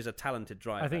 And Yeah. George is a talented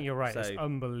driver. I think you're right. So, It's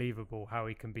unbelievable how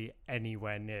he can be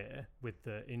anywhere near with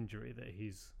the injury that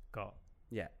he's got.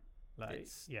 yeah, Like,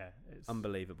 It's it's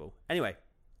unbelievable. Anyway,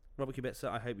 Robert Kubica,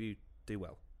 I hope you do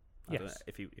well. I don't know Yes.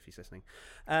 if he's listening.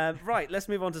 Right, let's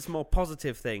move on to some more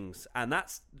positive things, and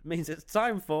that means it's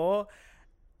time for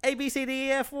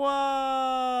ABCDEF1.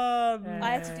 I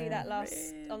had to do that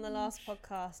on the last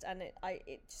podcast, and I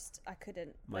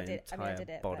couldn't. My I did entire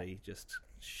it. body just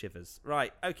shivers.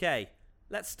 Right, okay.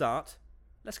 Let's start.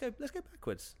 Let's go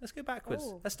backwards.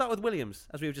 Ooh. Let's start with Williams,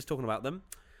 as we were just talking about them.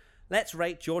 Let's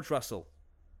rate George Russell.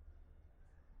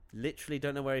 Literally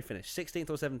don't know where he finished. 16th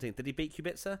or 17th. Did he beat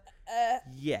Kubica?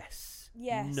 Yes.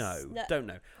 Yes. No. No. Don't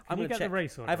know. I'm you going to get check. the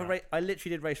race order I have a up? I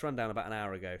literally did race rundown about an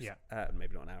hour ago. Yeah.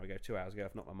 Maybe not an hour ago. 2 hours ago.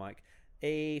 If not my mic.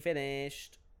 He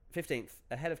finished 15th,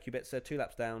 ahead of Kubica, 2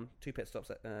 laps down, 2 pit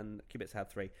stops, and Kubica had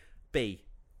 3. B,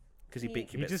 because he beat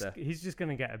Kubica. he's just going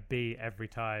to get a B every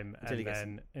time, Until he gets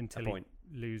until a he point.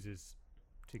 loses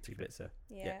to To Kubica. Kubica.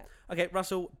 Yeah. Okay,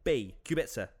 Russell, B.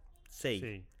 Kubica, C,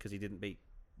 C. because he didn't beat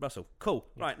Russell. Cool.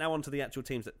 Yeah. Right, now on to the actual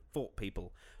teams that fought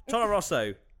people. Toro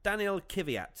Rosso, Daniel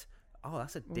Kvyat. Oh,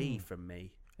 that's a D from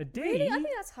me. A D? Really? I think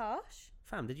that's harsh.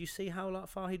 Fam, did you see how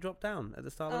far he dropped down at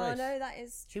the start of the Oh race? no, that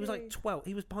is true. He was like 12.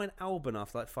 He was behind Albon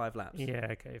after like 5 laps. Yeah,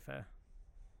 okay, fair.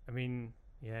 I mean,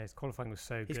 yeah, his qualifying was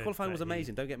so good. His qualifying was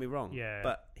amazing, don't get me wrong. Yeah.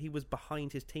 But he was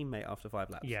behind his teammate after 5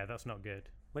 laps. Yeah, that's not good.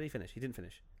 Where did he finish? He didn't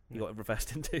finish. He No. got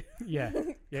reversed into. Yeah.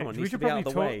 Yeah. Come on, we needs to should be out probably of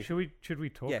the talk. way. Should we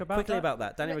talk Yeah, about quickly that? about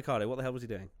that. Daniel No. Ricciardo, what the hell was he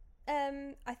doing?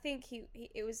 I think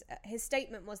it was his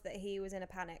statement was that he was in a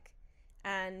panic,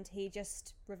 and he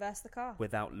just reversed the car.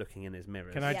 Without looking in his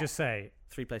mirrors. Can I Yeah. just say,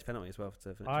 3-place penalty as well.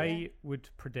 To finish. I would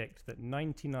predict that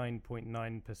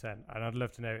 99.9%, and I'd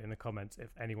love to know in the comments if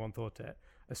anyone thought it,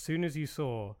 as soon as you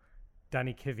saw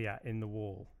Danny Kvyat in the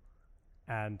wall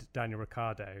and Daniel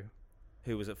Ricciardo,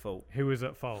 Who was at fault? who was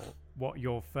at fault, what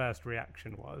your first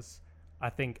reaction was, I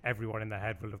think everyone in their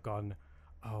head will have gone,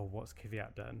 oh, what's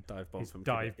Kvyat done? Dive bomb He's from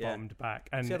dive Kvyat, yeah. bombed back.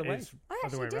 And the other way. it's I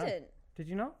other way actually around. didn't. Did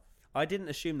you not? I didn't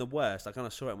assume the worst. I kind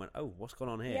of saw it and went, oh, what's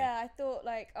going on here? Yeah, I thought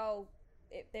like,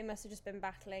 they must have just been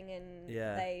battling and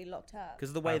Yeah. they locked up.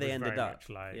 Because of the way I they was ended very up. much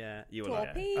like- Yeah, you were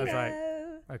like, Torpedo. I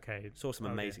was Okay. saw some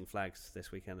Okay. amazing flags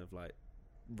this weekend of like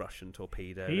Russian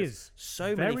torpedo. He There's is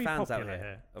so very many fans out popular here.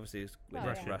 here. Obviously, it's with Oh,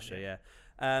 Russia, yeah. Russia,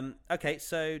 yeah. Okay,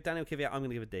 so Daniel Kvyat, I'm going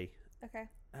to give a D. Okay.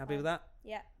 Happy Fine. with that?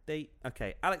 Yeah. D.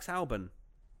 Okay, Alex Albon.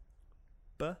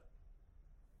 B.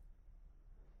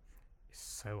 It's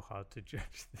so hard to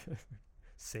judge.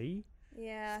 C?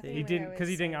 Yeah. I See? think He we're didn't with because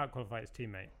he didn't C. outqualify his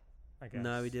teammate. I guess.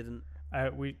 No, he didn't.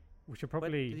 We should did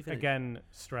probably he finish? again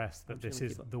stress that I'm just this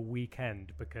gonna is keep up. the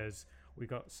weekend because we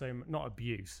got not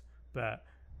abuse, but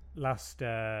last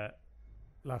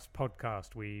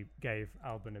podcast we gave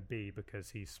Albon a B because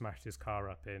he smashed his car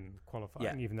up in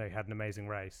qualifying, Yeah. even though he had an amazing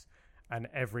race. And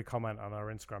every comment on our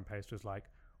Instagram post was like,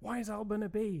 "Why is Albon a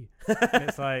B?" And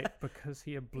it's like because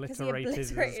he obliterated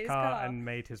his obliterated car his car. and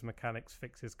made his mechanics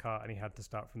fix his car, and he had to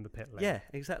start from the pit lane. Yeah,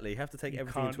 exactly. You have to take you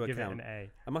everything can't into give account. it an A.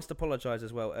 I must apologise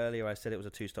as well. Earlier I said it was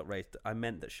a 2-stop race. I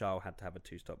meant that Charles had to have a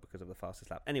 2-stop because of the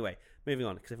fastest lap. Anyway, moving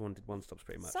on, because everyone did 1-stops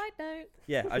pretty much. Side note.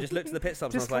 Yeah, I just looked at the pit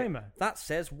stops and I was like, Disclaimer. that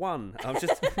says 1. I was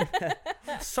just...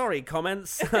 Sorry,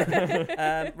 comments.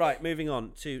 Right, moving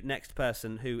on to next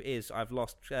person who is, I've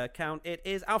lost count. It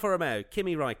is Alfa Romeo,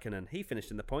 Kimi Raikkonen. He finished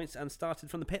in the points and started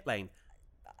from the pit lane.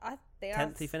 I think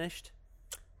 10th he finished.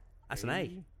 That's an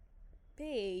A.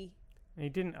 B. He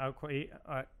didn't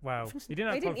outqualify. Well, he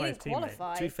didn't He outqualify his didn't teammate.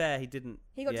 qualify. To be fair, he didn't.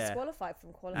 He got yeah. disqualified from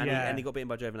And, qualifying. Yeah. and he got beaten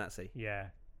by Giovinazzi. Yeah,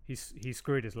 he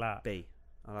screwed his lap. B.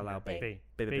 I'll allow B. B.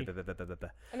 B. B.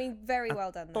 I mean, very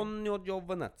well done. Though. Antonio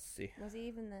Giovinazzi. Was he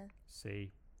even there?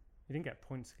 C. He didn't get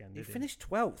points again, He did he? finished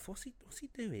 12th. What's he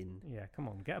doing? Yeah, come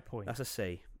on, get a point. That's a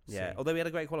C. Yeah, C. although he had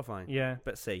a great qualifying. Yeah,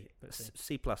 But C. But C.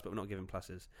 C plus, but we're not giving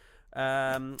pluses.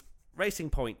 Racing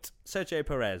Point. Sergio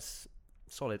Perez.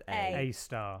 Solid A. A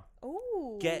star.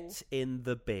 Ooh. Get in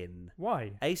the bin.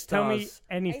 Why? A Tell me stars.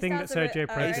 anything that A-stars are Sergio a-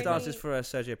 Perez A did. stars only- is for a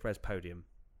Sergio Perez podium.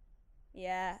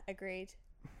 Yeah, agreed.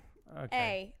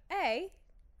 Okay. A.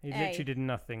 He A. literally did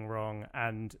nothing wrong,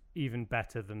 and even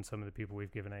better than some of the people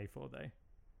we've given A for, though.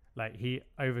 Like, he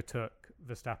overtook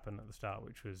Verstappen at the start,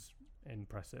 which was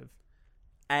impressive.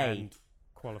 A. And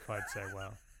qualified so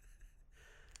well.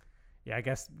 Yeah, I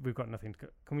guess we've got nothing to...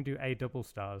 Can we do A double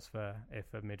stars for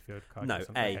if a midfield car No, does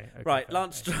something? A. Okay, Right, fair,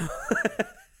 Lance A.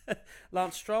 Stroll.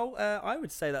 Lance Stroll, I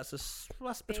would say that's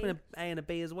between an A and a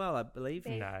B as well, I believe.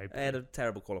 B. No, He had a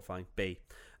terrible qualifying. B.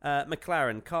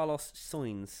 McLaren, Carlos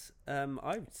Sainz. I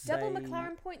would say... Double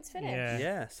McLaren points finish. Yeah.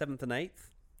 Yeah, 7th and 8th.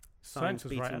 Sainz was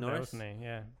beating right up there, Norris. wasn't he?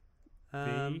 Yeah.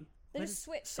 Um, They where just did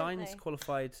switched, didn't Sainz they?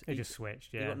 qualified. They just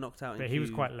switched, He yeah. got knocked out in But he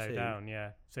was quite low Q2. down,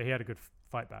 yeah. So he had a good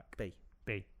fight back. B.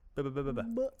 B. B. B. Lando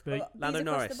These across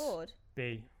Norris. the board.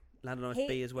 B. Lando Norris He-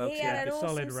 B as well. he 'cause had he an had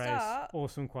Solid awesome race, start.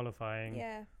 awesome qualifying.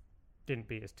 Yeah. Didn't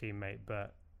beat his teammate,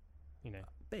 but, you know.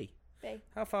 B. B.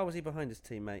 How far was he behind his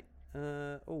teammate?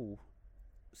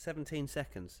 17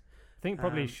 seconds. I think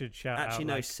probably Um, should shout Actually, out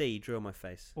no, like, C. Drew on my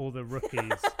face. all the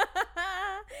rookies.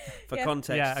 For Yeah.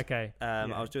 context, Yeah, okay. I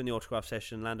Yeah. was doing the autograph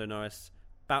session. Lando Norris.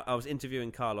 I was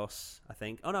interviewing Carlos, I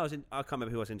think. Oh no, I can't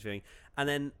remember who I was interviewing. And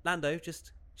then Lando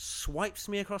just swipes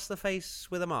me across the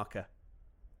face with a marker,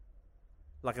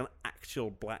 like an actual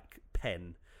black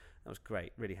pen. That was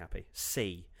great. Really happy.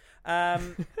 C.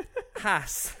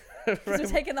 Haas. Because we're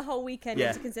taking the whole weekend Yeah.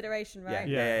 into consideration, right?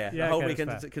 Yeah. Yeah, The whole okay, weekend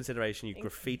that's into consideration. You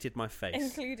graffitied my face.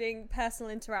 Including personal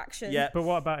interaction. Yeah. But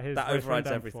what about his That race overrides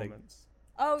rundown everything. performance?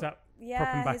 Oh, Does that prop him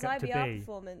yeah. back His up to IBR B?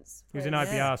 performance. He was in was-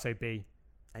 IBR, so B.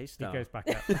 A He star. goes back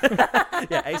up.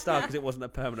 Yeah, A star because it wasn't a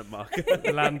permanent marker.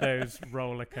 Lando's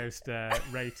roller coaster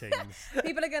ratings.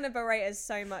 People are going to berate us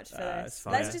so much for It's this.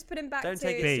 fine. Let's Yeah. just put him back Don't to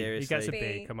take it B. seriously. He gets a B.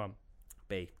 B. Come on.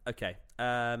 B. Okay.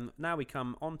 Now we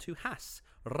come on to Haas.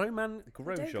 Roman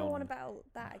Grosjean. Don't go on about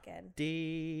that again.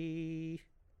 D.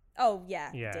 Oh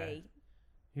yeah, Yeah. D.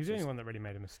 He's the only one that really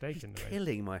made a mistake He's in the race.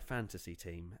 killing my fantasy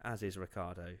team, as is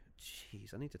Ricardo.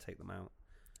 Jeez, I need to take them out.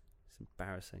 It's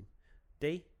embarrassing.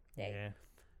 D. D. Yeah.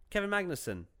 Kevin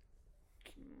Magnussen.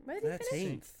 Where did he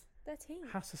finish? 13th. 13th.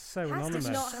 Haas is so Haas anonymous.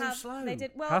 did not So have. slow. They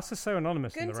did well. Haas is so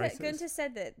anonymous in the Gunter, races. Gunter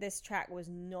said that this track was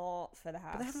not for the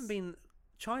Haas. But they haven't been.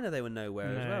 China, they were nowhere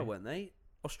as No. well, weren't they?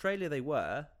 Australia, they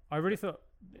were. I really thought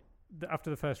after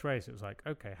the first race, it was like,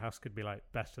 okay, Haas could be like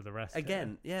best of the rest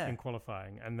Again, yeah. in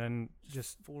qualifying, and then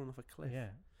just fallen off a cliff.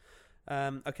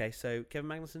 yeah. Okay, so Kevin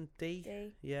Magnussen, D.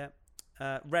 D. Yeah.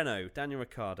 Renault, Daniel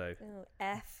Ricciardo. Oh,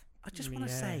 F. I just want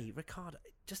to Yeah. say, Ricciardo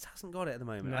just hasn't got it at the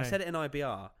moment. No. I said it in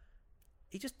IBR.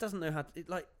 He just doesn't know how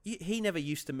to. He never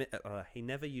used to. He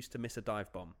never used to miss a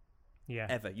dive bomb Yeah.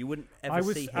 ever. You wouldn't ever I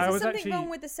was- see him. I Is was there something actually- wrong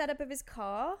with the setup of his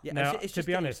car? Yeah, Now, it's to just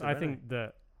be getting honest, used I to the think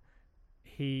that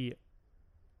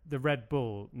the Red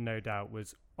Bull, no doubt,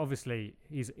 was obviously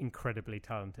he's incredibly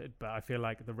talented, but I feel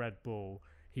like the Red Bull,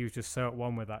 he was just so at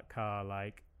one with that car.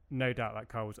 Like, no doubt that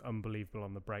car was unbelievable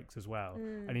on the brakes as well,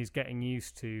 and he's getting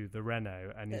used to the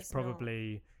Renault, and That's he's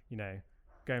probably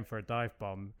going for a dive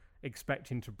bomb,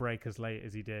 expecting to brake as late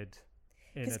as he did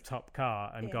in 'Cause- a top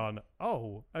car, and yeah. gone,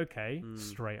 oh, okay,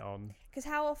 straight on. Because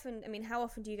how often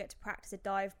do you get to practice a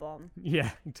dive bomb?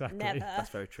 Yeah, exactly. Never. That's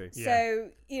very true. Yeah.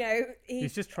 So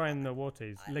He's just trying the water.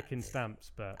 He's licking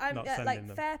stamps, but I'm not sending like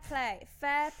them.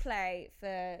 fair play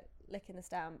for licking the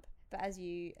stamp. But was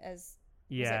it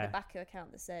Yeah, the Baku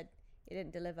account that said he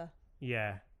didn't deliver?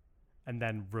 yeah, and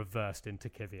then reversed into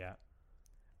Kvyat.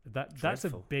 That's a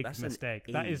Dreadful. big That's an mistake.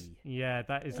 That is E.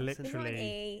 that is There's not an literally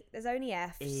E. There's only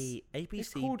F's. E, A, B, It's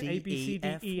C, called D, A, B, C, E, D,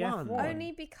 F, E, F, 1. one.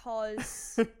 Only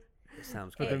because It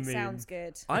sounds For good. the it meme. sounds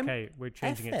good. I'm okay. We're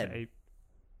changing it FM. to A. He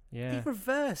Yeah,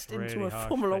 reversed Really into a harsh,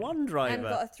 Formula mate. 1 driver. And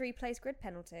got a 3-place grid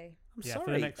penalty. I'm yeah. sorry.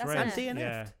 For the next That's race, an and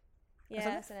F. DNF'd. yeah, Yeah,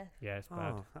 an that's an F. yeah, it's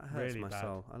bad. Oh, that hurts Really my bad.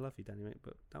 soul. I love you, Danny, mate,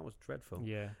 but that was dreadful.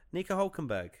 Yeah, Nico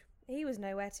Hulkenberg. He was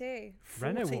nowhere too.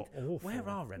 Renault 14th. were awful. Where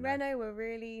are Renault? Renault were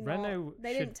really not. Renault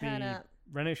They should didn't turn be up.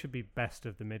 Renault should be best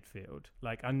of the midfield.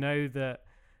 Like, I know that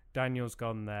Daniel's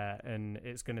gone there, and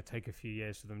it's going to take a few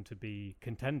years for them to be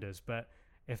contenders. But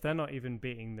if they're not even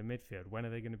beating the midfield, when are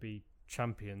they going to be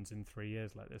champions in 3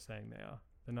 years? Like they're saying they are.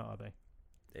 They're not, are they?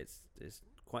 It's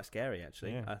quite scary,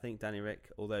 actually. Yeah. I think Danny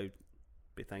Rick, although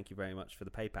thank you very much for the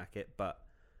pay packet, but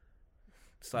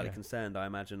slightly Yeah. concerned, I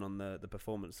imagine, on the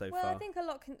performance so Well, far. I think a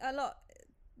lot.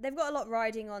 They've got a lot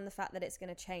riding on the fact that it's going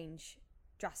to change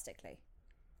drastically,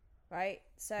 right?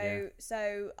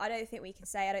 So I don't think we can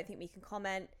say. I don't think we can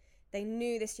comment. They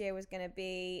knew this year was going to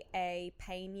be a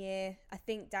pain year. I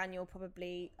think Daniel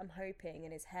probably, I'm hoping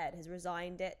in his head, has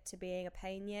resigned it to being a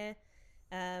pain year,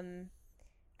 and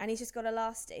he's just got to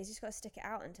last it. He's just got to stick it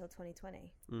out until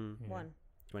 2020. Mm. Yeah. One.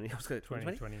 20, I was going to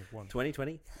 2020? 2021.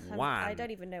 2020? I'm- Wow. I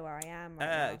don't even know where I am right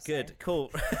now. Good, so.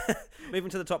 cool. Moving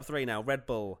to the top three now. Red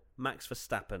Bull, Max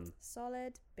Verstappen.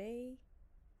 Solid B.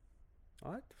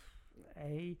 What?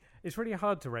 A. It's really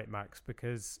hard to rate Max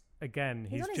because again,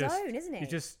 He's he's on his just own, isn't he? he's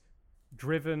just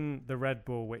driven the Red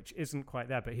Bull, which isn't quite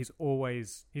there, but he's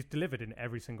delivered in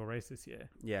every single race this year.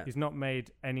 Yeah. He's not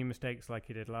made any mistakes like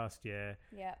he did last year.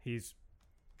 Yeah. He's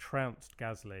trounced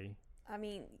Gasly. I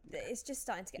mean, it's just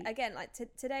starting to get again. Like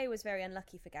today was very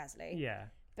unlucky for Gasly. Yeah.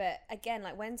 But again,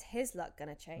 like when's his luck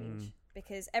going to change?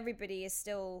 Because everybody is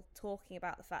still talking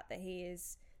about the fact that he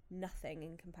is nothing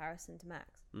in comparison to Max.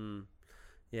 Mm.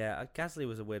 Yeah, Gasly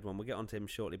was a weird one. We'll get onto him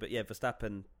shortly. But yeah,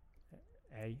 Verstappen.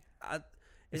 A.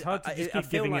 It's hard to just I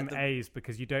keep feel giving like him the- A's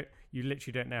because you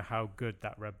literally don't know how good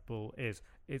that Red Bull is.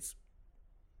 It's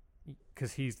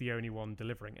because he's the only one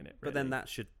delivering in it. But then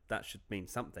really. that should mean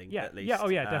something. yeah, At least. yeah, oh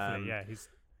yeah, definitely, yeah. He's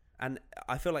And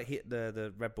I feel like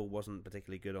the Red Bull wasn't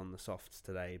particularly good on the softs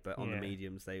today, but on the Yeah.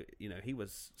 mediums, he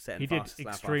was setting he did fast lap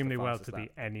after extremely well fastest to be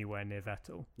lap. anywhere near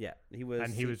Vettel, Yeah, he was.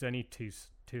 and he was only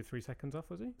 2-3 seconds off,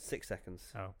 was he? 6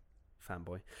 seconds. Oh,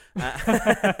 Fanboy.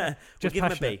 We'll Just give him a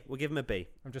passionate. B. We'll give him a B.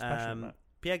 I'm just passionate. About.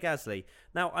 Pierre Gasly.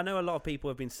 Now I know a lot of people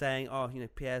have been saying,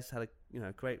 Pierre's had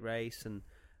a great race and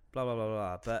blah blah blah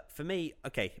blah. But for me,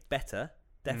 okay, better,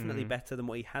 definitely better than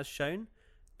what he has shown.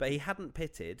 But he hadn't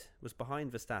pitted, was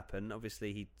behind Verstappen.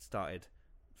 Obviously, he started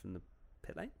from the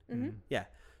pit lane. Mm-hmm. Yeah,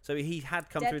 so he had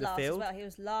come Dead through the last field. as well. He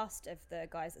was last of the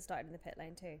guys that started in the pit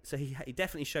lane too. So he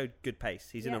definitely showed good pace.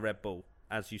 He's in Yeah. a Red Bull,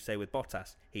 as you say with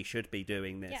Bottas. He should be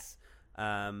doing this.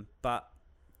 But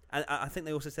I think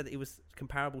they also said that he was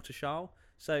comparable to Charles.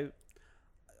 So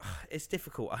it's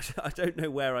difficult. I don't know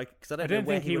where because I don't know don't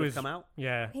where think he he would was. have come out.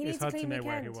 Yeah, He it's needs a hard to clean know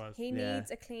where he weekend. was. He Yeah.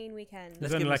 needs a clean weekend. It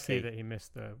Let's was give him a unlucky C. that he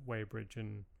missed the Weybridge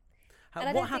and. And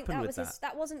I What don't think happened that with was that? his.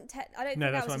 That wasn't. I don't No, think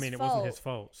that's that was what I mean. his It wasn't fault. his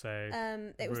fault.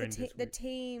 So It was ruined his the week.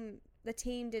 team. The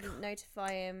team didn't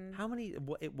notify him. How many?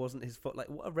 What? It wasn't his fault. Like,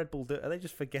 what are Red Bull do? Are they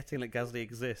just forgetting that Gasly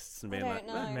exists and I being like,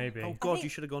 don't know. Maybe. oh I God, think- you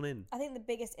should have gone in. I think the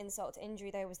biggest insult to injury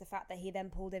though was the fact that he then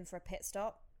pulled in for a pit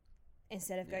stop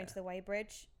instead of going Yeah. to the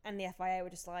Weybridge, and the FIA were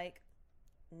just like,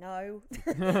 "No,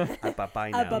 Bye now. bye bye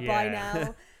Yeah.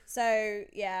 now." So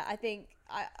yeah,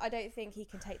 I don't think he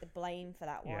can take the blame for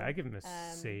that one. Yeah, I give him a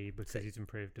C because C. he's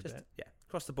improved a Just bit. yeah,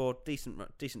 across the board,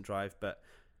 decent drive, but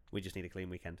we just need a clean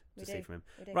weekend We to do. see from him.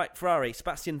 We do. Right, Ferrari,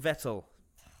 Sebastian Vettel.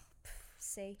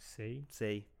 C. C.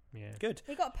 See, Yeah. good.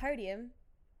 He got a podium,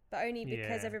 but only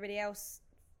because Yeah. everybody else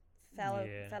fell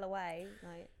Yeah. fell away.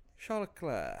 Like, Charles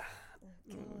Leclerc.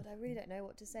 oh God, I really don't know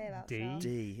what to say about D. Charles.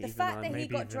 D. The even fact I'm- that he maybe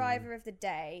got even- driver of the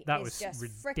day That is was just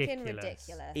freaking ridiculous.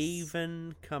 ridiculous.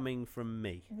 even coming from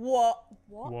me, What?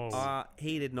 Whoa.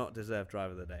 he did not deserve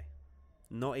driver of the day.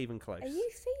 Not even close. Are you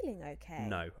feeling okay?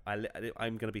 No, I'm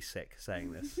going to be sick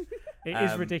saying this. It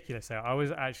is Um, ridiculous though. I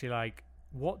was actually like,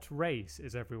 what race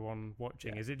is everyone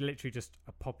watching? Yeah. Is it literally just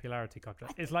a popularity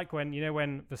contest? It's like when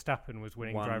Verstappen was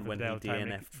winning One driver when of the he day all the time.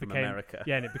 and it DNF'd from became- America.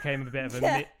 Yeah, and it became a bit of a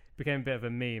Yeah. became a bit of a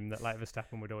meme that like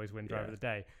Verstappen would always win driver Yeah. of the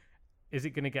day. Is it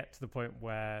going to get to the point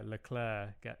where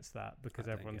Leclerc gets that because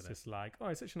I don't everyone's get it. just like, oh,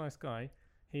 he's such a nice guy.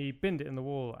 He binned it in the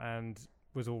wall and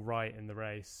was all right in the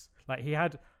race. Like he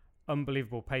had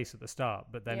unbelievable pace at the start,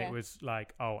 but then Yeah. it was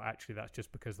like, oh, actually, that's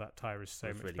just because that tire is so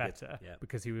That's much really good, better. yeah.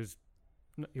 Because he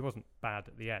wasn't bad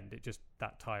at the end. It just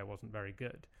that tire wasn't very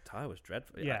good. Tyre was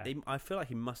dreadful. Yeah. I feel like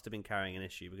he must have been carrying an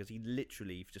issue because he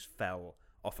literally just fell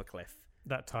off a cliff.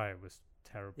 That tire was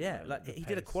terrible. Yeah, though, like the he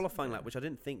did a pace. qualifying lap, Yeah. which I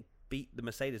didn't think beat the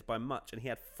Mercedes by much, and he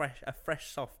had a fresh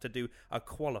soft to do a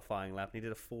qualifying lap, and he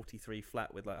did a 43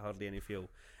 flat with like hardly any fuel.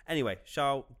 Anyway,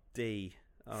 Charles D.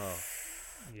 Oh,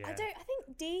 Yeah. I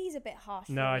think D's a bit harsh.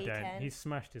 No, for I the don't. weekend. He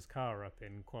smashed his car up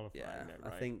in qualifying. yeah. though, I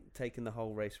right? think taking the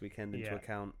whole race weekend into Yeah.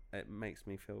 account, it makes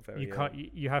me feel very. you can't.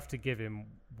 You have to give him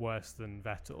worse than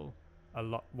Vettel. A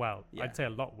lot. Well, Yeah. I'd say a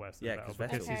lot worse than Yeah, Vettel 'cause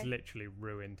because Vettel- he's literally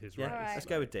ruined his Yeah, race. Alright. let's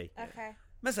go with D. Okay.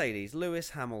 Mercedes,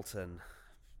 Lewis Hamilton,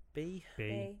 B. B.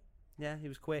 B. Yeah, he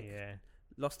was quick. Yeah.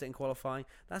 Lost it in qualifying.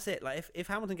 That's it. Like if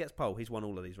Hamilton gets pole, he's won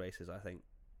all of these races. I think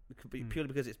it could be purely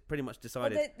because it's pretty much Well,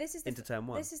 decided this is into turn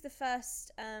one. This is the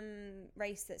first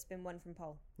race that's been won from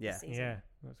pole. Yeah. This season. Yeah.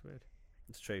 That's weird.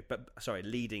 It's true, but sorry,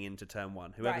 leading into turn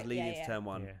one. Whoever's Right, leading yeah, into yeah. turn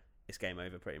one, Yeah. it's game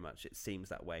over pretty much. It seems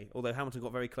that way. Although Hamilton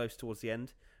got very close towards the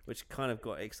end, which kind of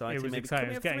got exciting. It was Maybe exciting.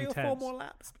 Can we It have was 3 or getting 4 more tense.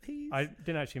 laps, please? I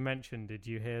didn't actually mention. Did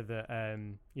you hear that?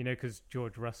 Because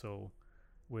George Russell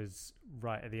was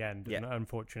right at the end, Yeah. and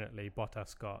unfortunately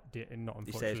Bottas got not You say he's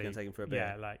unfortunately. going to take him for a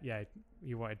beer. Yeah,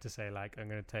 you wanted to say like I'm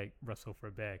going to take Russell for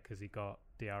a beer because he got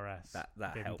DRS. That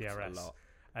gave him helps a DRS. lot.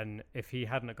 And if he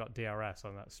hadn't have got DRS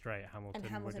on that straight, Hamilton,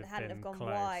 And Hamilton would hadn't been have gone close.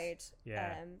 wide.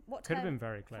 Yeah, What could have turn? been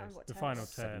very Can't remember close. what The turn final it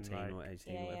was. turn, 17 or like,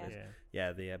 18, Yeah, whatever it is.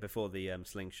 yeah. Yeah, before the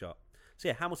slingshot. So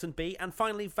yeah, Hamilton B, and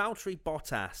finally Valtteri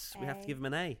Bottas. We have to A. give him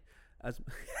an A. As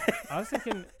I was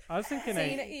thinking, So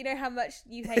A. you know how much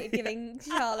you hated giving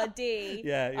Charles a D.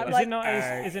 Yeah, I'm you're Is like,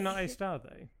 it not A star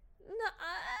though? No,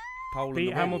 pole in Beat the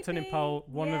win. Hamilton in maybe. pole.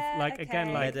 One of Yeah, like again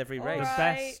okay. like Led every All race. the right.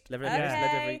 best. Led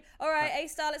Okay. every All right, A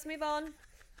star. Let's move on.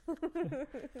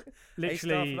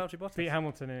 Literally A star for Valtteri Bottas. beat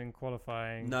Hamilton in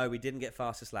qualifying. No, we didn't get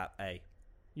fastest lap. A.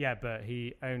 Yeah, but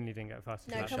he only didn't get fastest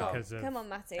No, lap come because on, of. come on,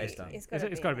 Matty. A star. It's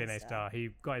It's got to be an A star. He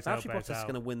got his Valtteri elbows Bottas is out.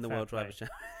 going to win the Fair World play. Drivers'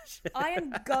 Championship. I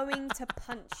am going to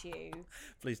punch you.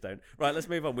 Please don't. Right, let's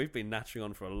move on. We've been nattering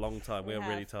on for a long time. We We are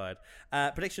really have.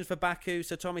 tired. Predictions for Baku.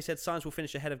 So Tommy said Sainz will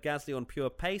finish ahead of Gasly on pure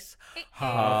pace.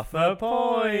 Half a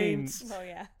point. Oh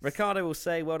yeah. Ricardo will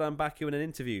say, well done, Baku, in an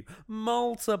interview.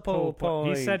 Multiple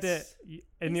points. He said it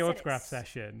in He the said autograph it.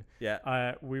 session.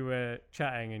 Yeah. We were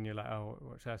chatting, and you're like, "Oh,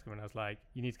 what should I ask him?" And I was like,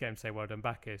 "You need to get him to say well done,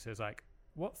 Baku." So it was like,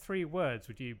 "What 3 words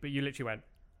would you?" But you literally went,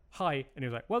 "Hi," and he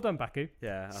was like, "Well done, Baku."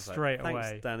 Yeah. I was like, Straight Thanks,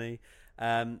 away. Danny.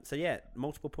 So yeah,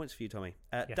 multiple points for you, Tommy.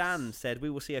 Yes. Dan said, we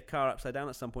will see a car upside down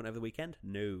at some point over the weekend.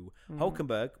 No.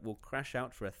 Hulkenberg will crash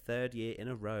out for a 3rd year in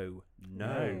a row.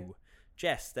 No.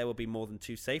 Jess, there will be more than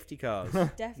 2 safety cars.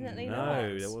 Definitely No,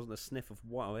 not. there wasn't a sniff of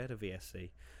what. We had a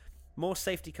VSC. More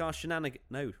safety car shenanigans.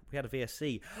 No, we had a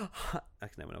VSC.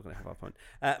 Actually, no, we're not going to have our point.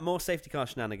 More safety car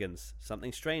shenanigans.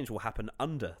 Something strange will happen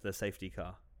under the safety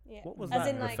car. Yeah. What was As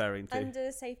that in, like, referring to? under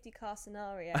the safety car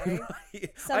scenario. I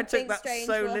Something took that strange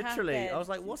so will literally. happen. I was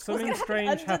like, what's Something gonna happen strange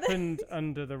under the- happened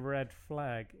under the red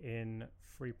flag in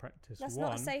free practice That's 1.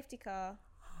 not a safety car.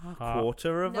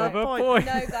 Quarter of No. a point.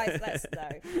 No, guys, let's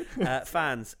no.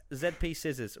 Fans, ZP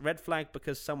Scissors. Red flag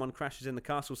because someone crashes in the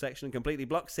castle section and completely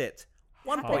blocks it.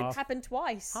 1 Half. point. Happened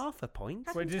twice. Half a point.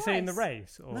 Half- What did you say in the twice.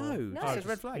 race? Or? No, No. it says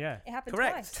red flag. Yeah. It happened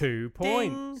Correct. twice. 2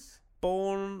 points.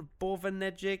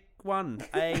 Borvanegic 1.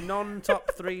 A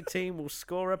non-top 3 team will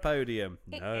score a podium.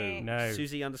 No. No.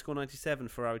 Susie _97.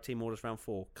 Ferrari team orders round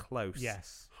 4. Close.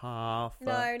 Yes. Half.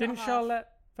 No, not Didn't half. Charles let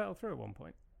Vettel through at one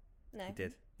point? No. He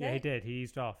did. Yeah, No? he did. He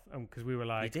eased off because we were He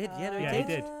like, did. Yeah, no, Yeah, he he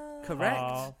did. did. Correct.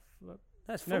 half-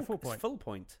 That's No, full full point. Full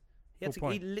point. He, had Full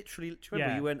to, he point. literally, do you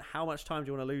remember Yeah. you went, how much time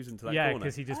do you want to lose into that yeah, corner?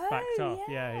 because he just Oh, backed off.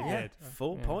 Yeah, yeah. he Yeah, did.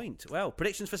 full Yeah. point. Well,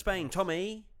 predictions for Spain.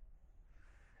 Tommy.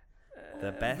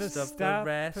 The best of the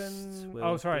rest. Verstappen- Will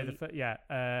Oh, sorry. be-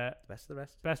 Best of the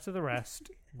rest. Best of the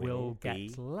rest will be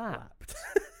get lapped.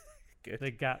 Good. The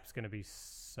gap's going to be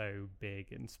so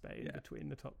big in Spain Yeah. between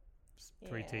the top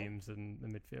 3 Yeah. teams and the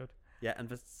midfield. Yeah, and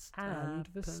Verstappen,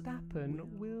 And Verstappen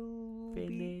will beat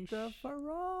the finish.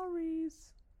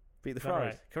 Ferraris. beat the Is that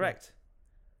Ferraris. right? Correct.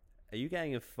 Are you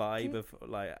getting a vibe of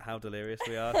like how delirious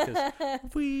we are? 'Cause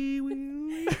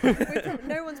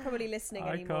No one's probably listening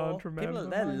I anymore. can't remember. people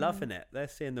they're loving it. They're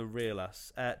seeing the real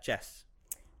us. Jess.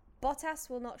 Bottas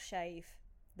will not shave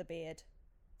the beard.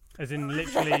 As in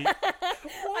literally.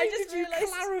 I just realised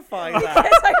clarify because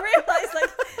that? I realised like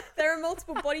there are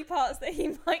multiple body parts that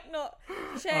he might not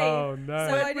shave. Oh no.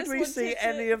 So When I would just we wanted see to-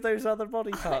 any of those other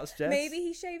body parts, Jess? Maybe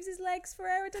he shaves his legs for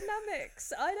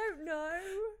aerodynamics. I don't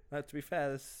know. To be fair,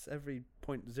 that's every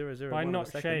 0.001 By of a not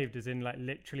second. shaved, as in like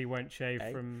literally won't shave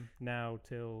Eh? from now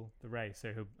till the race,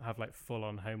 so he'll have like full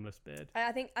on homeless beard.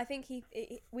 I think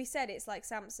we said it's like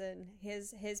Samson.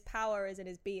 His power is in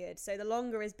his beard. So the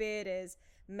longer his beard is,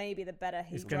 maybe the better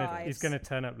he He's drives. gonna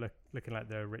turn up looking like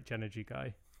the rich energy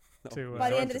guy to, by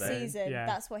the uh, end of the today. season, Yeah.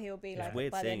 that's what he'll be It's like.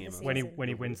 weird by the seeing end of the him when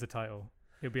he season. wins the title.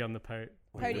 He'll be on the podium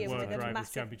Podium World with a Drivers'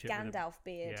 massive Championship with a- Gandalf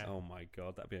beard. Yeah. Oh my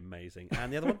god, that'd be amazing.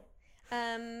 And the other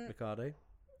one, Ricardo,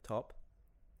 top.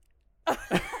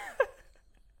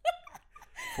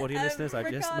 For audio listeners, I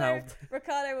just mouthed.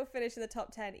 Ricardo will finish in the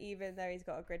top 10, even though he's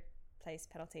got a grid place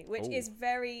penalty, which Ooh. is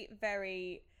very,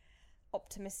 very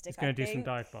optimistic. He's going I to do some think,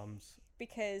 dive bombs.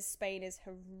 because Spain is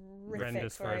horrific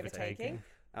Horrendous for for overtaking. overtaking.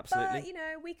 Absolutely. But you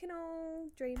know, we can all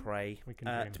dream. Pray. We can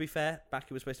dream. To be fair,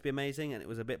 Baku was supposed to be amazing, and it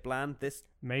was a bit bland. This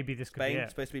Maybe this could Spain be it.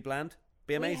 supposed to be bland.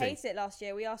 Be We amazing. hated it last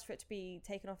year. We asked for it to be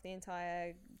taken off the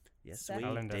entire Yes, circuit, we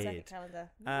Calendar. circuit did. calendar.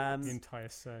 The entire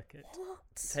circuit. What?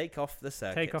 Take off the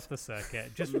circuit. Take off the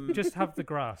circuit. Just have the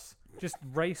grass. Just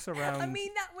race around. I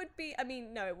mean, that would be. I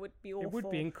mean, no, it would be awful. it would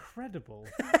be incredible.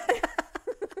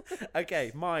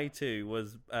 Okay, my two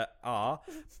was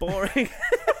boring.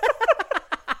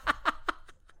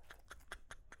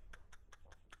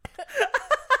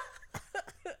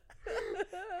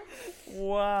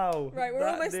 Wow. Right, we're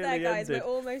that almost there, nearly guys. ended. We're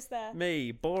almost there.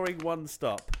 Me, boring one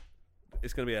stop.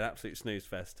 It's going to be an absolute snooze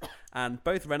fest. And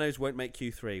both Renaults won't make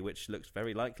Q3, which looks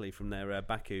very likely from their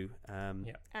Baku.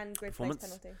 Yeah. And grid place Performance.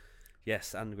 penalty.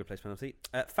 Yes, and good place penalty.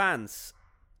 Fans,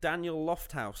 Daniel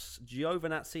Lofthouse,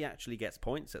 Giovinazzi actually gets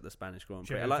points at the Spanish Grand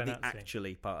Prix. I like the Giovinazzi.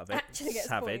 actually part of it. Actually gets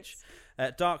Savage.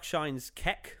 points. Dark Shines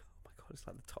Keck. Oh my god, it's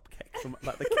like the top cake from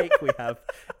like the cake we have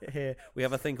here. We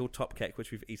have a thing called top cake,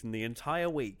 which we've eaten the entire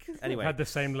week. Anyway, Had the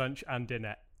same lunch and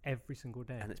dinner every single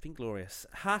day. and it's been glorious.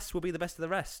 Haas will be the best of the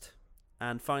rest.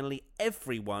 And finally,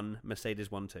 everyone Mercedes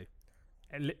 1-2.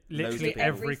 Literally of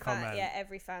every fan, comment. Yeah,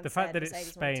 every fan. The fact said that it's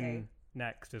Mercedes won Spain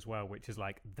next as well, which is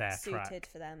like their too. Suited track.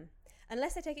 for them,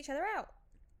 unless they take each other out.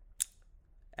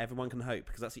 Everyone can hope,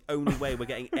 because that's the only way we're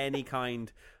getting any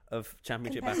kind of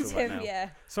championship battle right now. Yeah,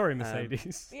 Sorry,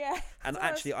 Mercedes. yeah. And So I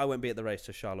was- actually, I won't be at the race,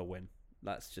 so Charles will win.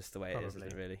 That's just the way it is, isn't it,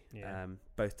 Probably. really? Yeah.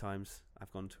 Both times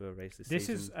I've gone to a race this This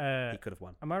season, is. he could have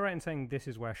won. Am I right in saying this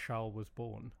is where Charles was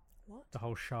born? What? The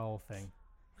whole Charles thing.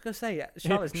 I was going to say,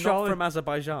 Charles is Charles- not from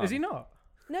Azerbaijan. Is he not?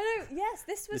 No, yes,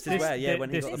 this was This is where, yeah, Thi- when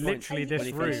he this got the literally point, this when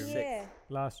he room. finished sixth.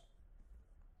 Last.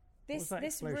 What was This that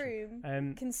this explosion?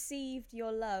 room conceived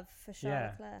your love for Charles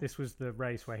Yeah, Leclerc. this was the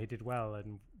race where he did well,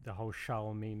 and the whole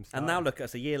Charles meme. And now look at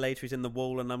us, a year later he's in the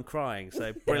wall and I'm crying.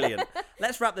 So brilliant.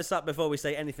 Let's wrap this up before we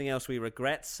say anything else we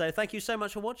regret. So thank you so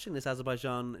much for watching this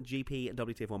Azerbaijan GP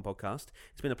WTF1 podcast.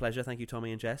 It's been a pleasure. Thank you,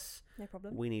 Tommy and Jess. No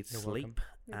problem. We need You're sleep. welcome.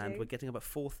 We And do. we're getting up at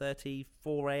 4:30,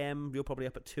 4 a.m. You're probably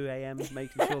up at 2 a.m. making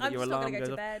sure that I'm your just not alarm gonna go goes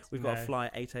to off. bed. We've got a No. fly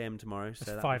at 8 a.m. tomorrow. It's So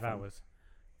that'll 5 be fun. hours.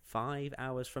 5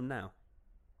 hours from now.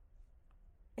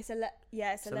 It's 11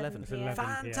 It's p.m. 11.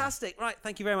 Fantastic. Right.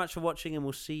 Thank you very much for watching, and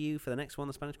we'll see you for the next one,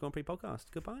 the Spanish Grand Prix podcast.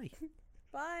 Goodbye.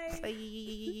 Bye.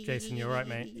 Bye. Jason, you all right,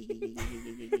 mate?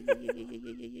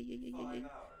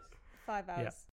 5 hours. Yeah.